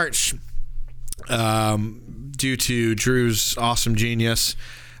in March, due to Drew's awesome genius,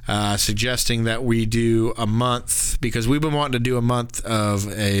 suggesting that we do a month, because we've been wanting to do a month of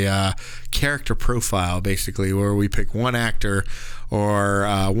a character profile, basically, where we pick one actor or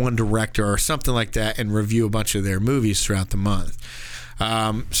one director or something like that and review a bunch of their movies throughout the month.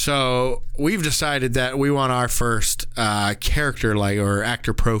 So we've decided that we want our first character or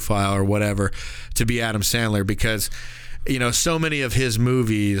actor profile or whatever to be Adam Sandler, because so many of his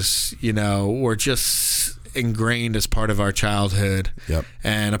movies were just ingrained as part of our childhood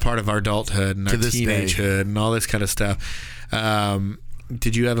and a part of our adulthood and our teenagehood and all this kind of stuff.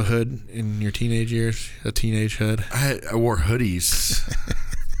 Did you have a hood in your teenage years? A teenage hood? I wore hoodies.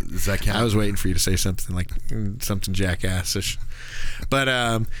 Does that count? I was waiting for you to say something like something jackassish. But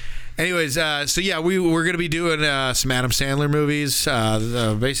anyways, so yeah, we're going to be doing some Adam Sandler movies,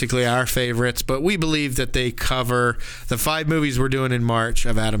 basically our favorites, but we believe that they cover the 5 movies we're doing in March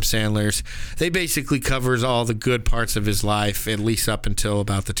of Adam Sandler's. They basically covers all the good parts of his life, at least up until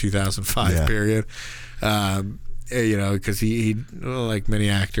about the 2005 period. Because he like many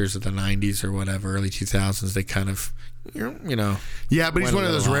actors of the 90s or whatever, early 2000s, they kind of, Yeah, but he's one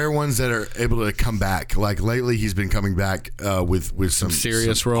of those rare ones that are able to come back. Like lately, he's been coming back with some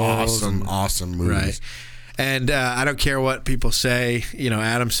serious roles, awesome movies. Right. And I don't care what people say.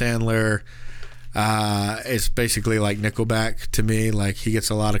 Adam Sandler is basically like Nickelback to me. Like, he gets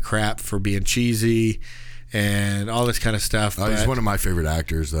a lot of crap for being cheesy and all this kind of stuff. He's one of my favorite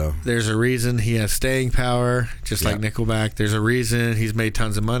actors, though. There's a reason he has staying power, just like Nickelback. There's a reason he's made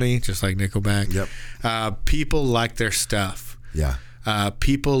tons of money, just like Nickelback. Yep. People like their stuff. Yeah.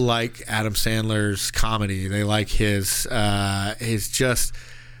 People like Adam Sandler's comedy. They like his just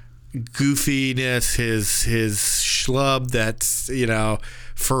goofiness, his schlub that's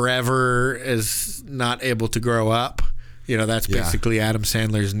forever is not able to grow up. That's basically Adam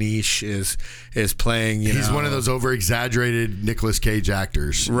Sandler's niche is playing. He's one of those over-exaggerated Nicolas Cage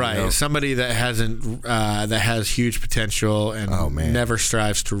actors, right? Somebody that has huge potential and never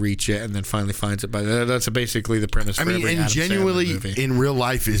strives to reach it, and then finally finds it. That's basically the premise. For every Adam genuinely Sandler movie. In real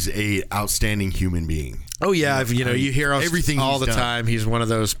life is a outstanding human being. Oh yeah, you hear everything all the done. time. He's one of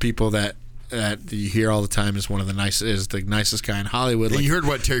those people that you hear all the time is the nicest guy in Hollywood. And you heard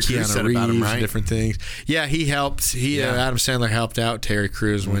what Terry Crews said about him, right? Different things. Yeah, he helped. Adam Sandler helped out Terry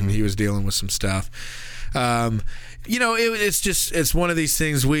Crews when he was dealing with some stuff. It's one of these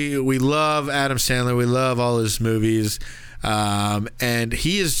things. We love Adam Sandler. We love all his movies. And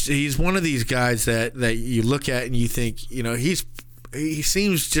he's one of these guys that you look at and you think, he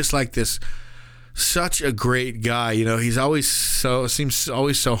seems just like this. Such a great guy, he's seems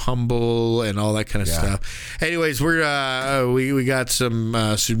always so humble and all that kind of stuff. Anyways, we got some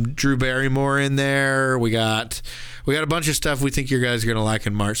Drew Barrymore in there. We got a bunch of stuff we think you guys are gonna like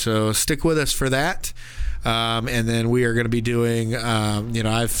in March. So stick with us for that. And then we are going to be doing.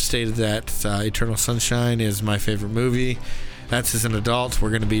 I've stated that Eternal Sunshine is my favorite movie. That's as an adult.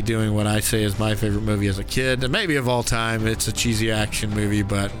 We're going to be doing what I say is my favorite movie as a kid, and maybe of all time. It's a cheesy action movie,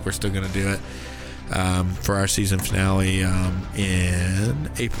 but we're still going to do it. For our season finale in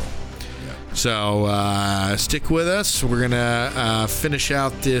April. So stick with us. We're gonna finish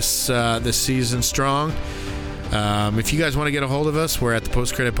out this season strong. If you guys want to get a hold of us, we're at the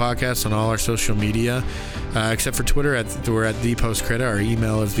Post Credit Podcast on all our social media, except for Twitter. We're at the Post Credit. Our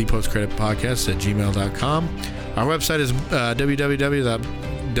email is thepostcreditpodcast@gmail.com. Our website is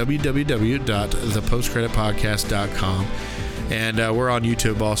www.thepostcreditpodcast.com. And we're on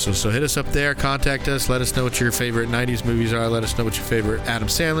YouTube also. So hit us up there. Contact us. Let us know what your favorite 90s movies are. Let us know what your favorite Adam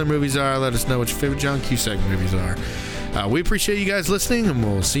Sandler movies are. Let us know what your favorite John Cusack movies are. We appreciate you guys listening, and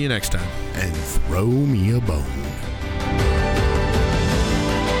we'll see you next time. And throw me a bone.